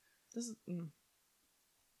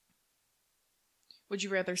 Would you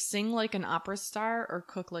rather sing like an opera star or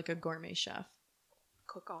cook like a gourmet chef?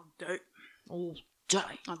 Cook all day. All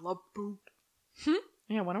day. I love food.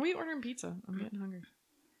 Yeah, why don't we order pizza? I'm getting hungry.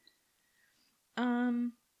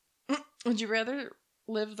 Would you rather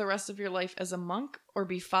live the rest of your life as a monk or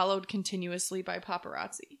be followed continuously by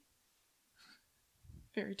paparazzi?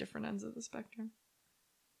 Very different ends of the spectrum.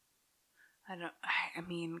 I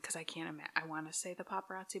mean, because I can't imagine. I want to say the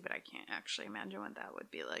paparazzi, but I can't actually imagine what that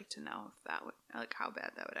would be like to know if that would, like, how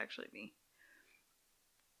bad that would actually be.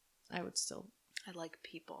 I would still. I like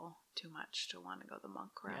people too much to want to go the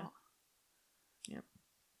monk route. Yep.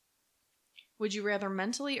 Would you rather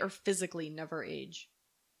mentally or physically never age?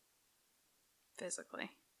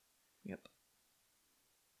 Physically. Yep.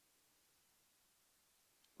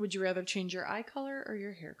 Would you rather change your eye color or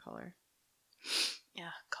your hair color? Yeah,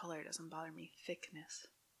 color doesn't bother me. Thickness.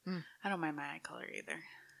 I don't mind my eye color either.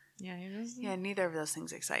 Yeah, neither of those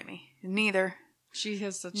things excite me. Neither. She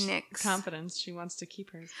has such confidence. She wants to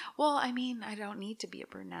keep hers. Well, I mean, I don't need to be a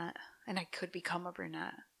brunette. And I could become a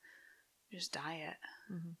brunette. Just dye it.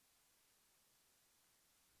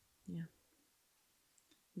 Yeah.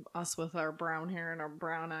 Us with our brown hair and our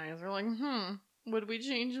brown eyes are like, would we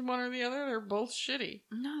change one or the other? They're both shitty.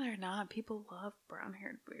 No, they're not. People love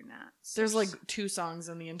brown-haired brunettes. There's like 2 songs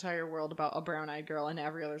in the entire world about a brown-eyed girl, and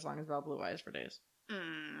every other song is about blue eyes for days.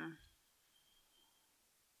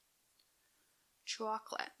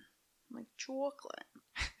 Chocolate. Like chocolate.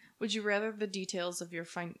 Would you rather the details of your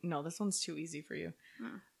No, this one's too easy for you.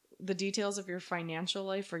 The details of your financial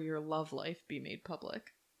life or your love life be made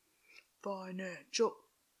public? Financial.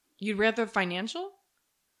 You'd rather financial?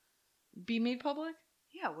 be made public?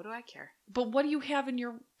 Yeah, what do I care? But what do you have in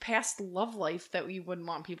your past love life that you wouldn't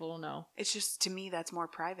want people to know? It's just, to me, that's more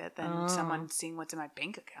private than someone seeing what's in my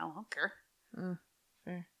bank account. I don't care.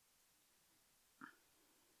 Fair.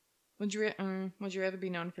 Would you rather be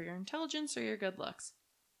known for your intelligence or your good looks?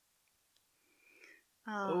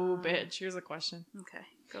 Oh, bitch. Here's a question. Okay,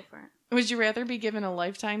 go for it. Would you rather be given a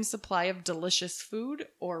lifetime supply of delicious food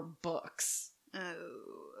or books? Oh.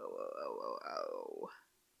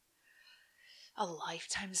 A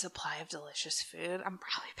lifetime supply of delicious food? I'm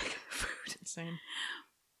probably picking food. Same.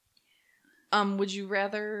 Would you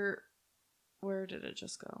rather... Where did it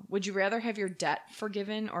just go? Would you rather have your debt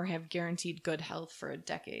forgiven or have guaranteed good health for a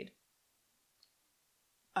decade?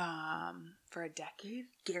 For a decade?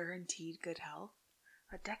 Guaranteed good health?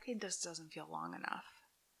 A decade just doesn't feel long enough.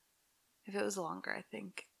 If it was longer, I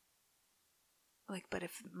think... but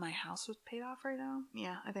if my house was paid off right now,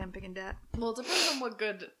 yeah, I think I'm picking debt. Well, it depends on what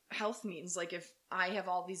good health means. Like, if I have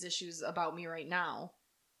all these issues about me right now,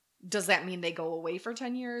 does that mean they go away for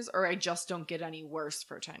 10 years, or I just don't get any worse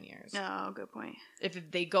for 10 years? No, good point.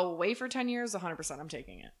 If they go away for 10 years, 100% I'm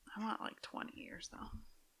taking it. I want, 20 years, though.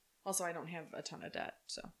 Also, I don't have a ton of debt,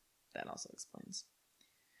 so that also explains.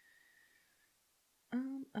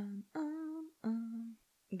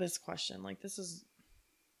 This question, this is...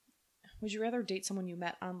 Would you rather date someone you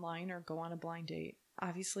met online or go on a blind date?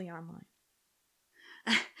 Obviously online.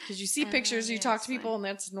 Because you see pictures, you talk to people, and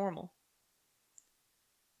that's normal.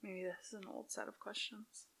 Maybe this is an old set of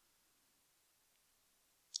questions.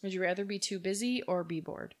 Would you rather be too busy or be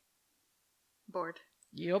bored? Bored.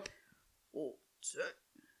 Yep. Oh, shit.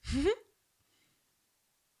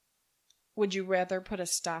 Would you rather put a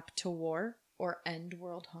stop to war or end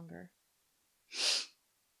world hunger?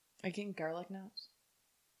 Are you getting garlic knots?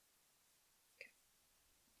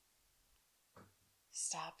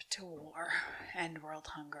 Stop to war. End world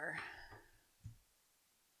hunger.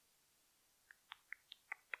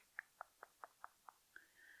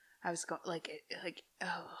 I was going, I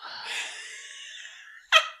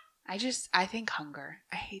think hunger.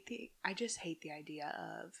 I just hate the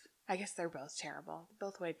idea of, I guess they're both terrible.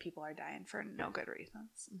 Both ways people are dying for no good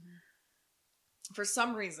reasons. Mm-hmm. For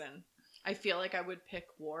some reason, I feel like I would pick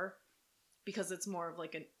war because it's more of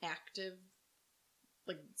an active,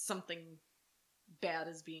 something bad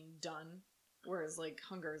is being done, whereas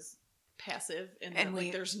hunger is passive and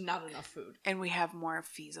there's not enough food. And we have more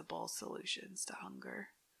feasible solutions to hunger.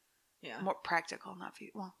 Yeah. More practical, not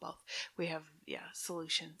feasible. Well, both. We have,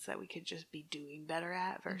 solutions that we could just be doing better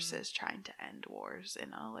at versus trying to end wars,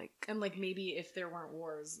 And maybe if there weren't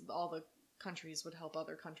wars, all the countries would help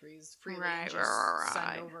other countries freely right, and just right.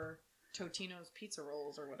 send over Totino's pizza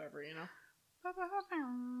rolls or whatever,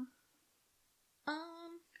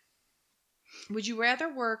 Would you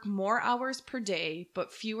rather work more hours per day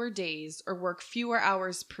but fewer days, or work fewer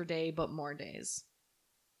hours per day but more days?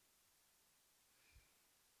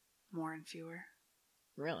 More and fewer.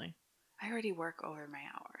 Really? I already work over my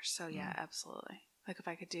hours, so yeah, absolutely. If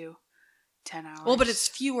I could do 10 hours. Well, but it's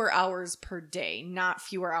fewer hours per day, not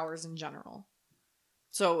fewer hours in general.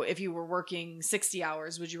 So if you were working 60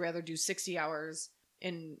 hours, would you rather do 60 hours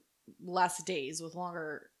in less days with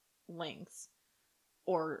longer lengths,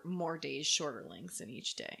 or more days, shorter lengths in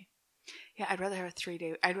each day? Yeah, I'd rather have a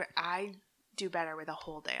 3-day. I do better with a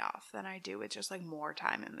whole day off than I do with just more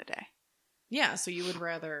time in the day. Yeah, so you would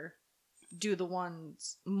rather do the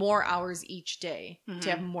ones more hours each day to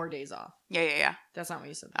have more days off. Yeah. That's not what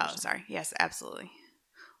you said. Oh, sorry. Yes, absolutely.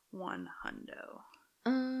 100.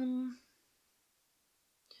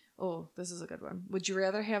 Oh, this is a good one. Would you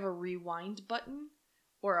rather have a rewind button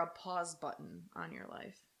or a pause button on your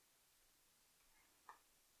life?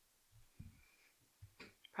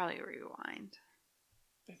 Probably a rewind.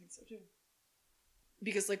 I think so too.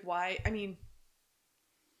 Because why? I mean,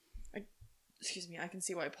 I can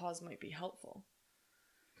see why pause might be helpful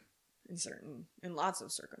in lots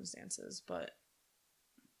of circumstances, but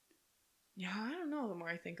yeah, I don't know the more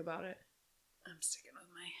I think about it. I'm sticking with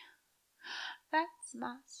that's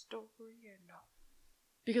my story,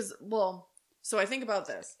 Because, so I think about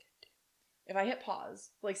this. If I hit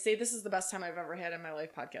pause, say this is the best time I've ever had in my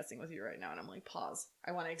life podcasting with you right now, and I'm pause.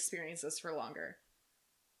 I want to experience this for longer.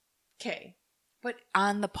 Okay. But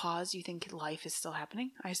on the pause, you think life is still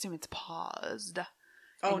happening? I assume it's paused.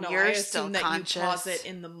 Oh, no, I assume that you pause it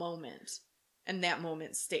in the moment, and that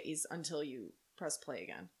moment stays until you press play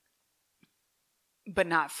again. But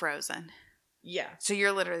not frozen. Yeah. So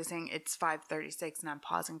you're literally saying it's 5:36 and I'm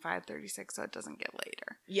pausing 5:36 so it doesn't get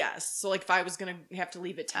later. Yes. So if I was going to have to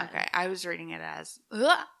leave at 10. Okay. I was reading it as,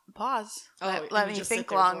 pause. Oh, let me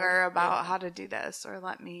think longer about how to do this, or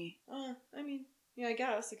let me... I mean, Yeah, I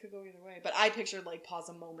guess it could go either way. But I pictured like pause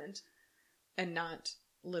a moment and not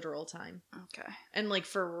literal time. Okay. And like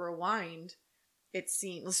for rewind, it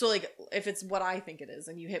seems so like if it's what I think it is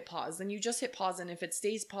and you hit pause, then you just hit pause, and if it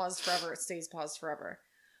stays paused forever, it stays paused forever.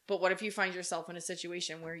 But what if you find yourself in a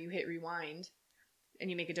situation where you hit rewind and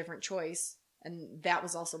you make a different choice and that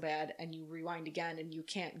was also bad and you rewind again and you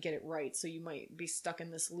can't get it right, so you might be stuck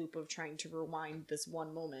in this loop of trying to rewind this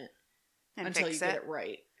one moment And until you fix get it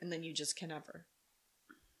right, and then you just can never.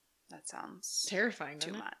 That sounds terrifying,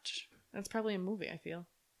 too doesn't it? much. That's probably a movie, I feel.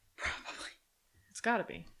 Probably. It's gotta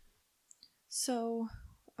be. So,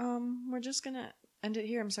 we're just gonna end it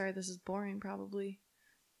here. I'm sorry this is boring, probably.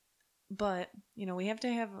 But, you know, we have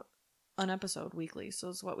to have an episode weekly, so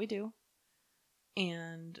it's what we do.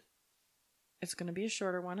 And it's gonna be a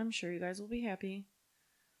shorter one. I'm sure you guys will be happy.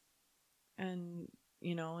 And,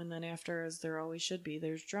 you know, and then after, as there always should be,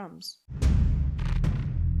 there's drums.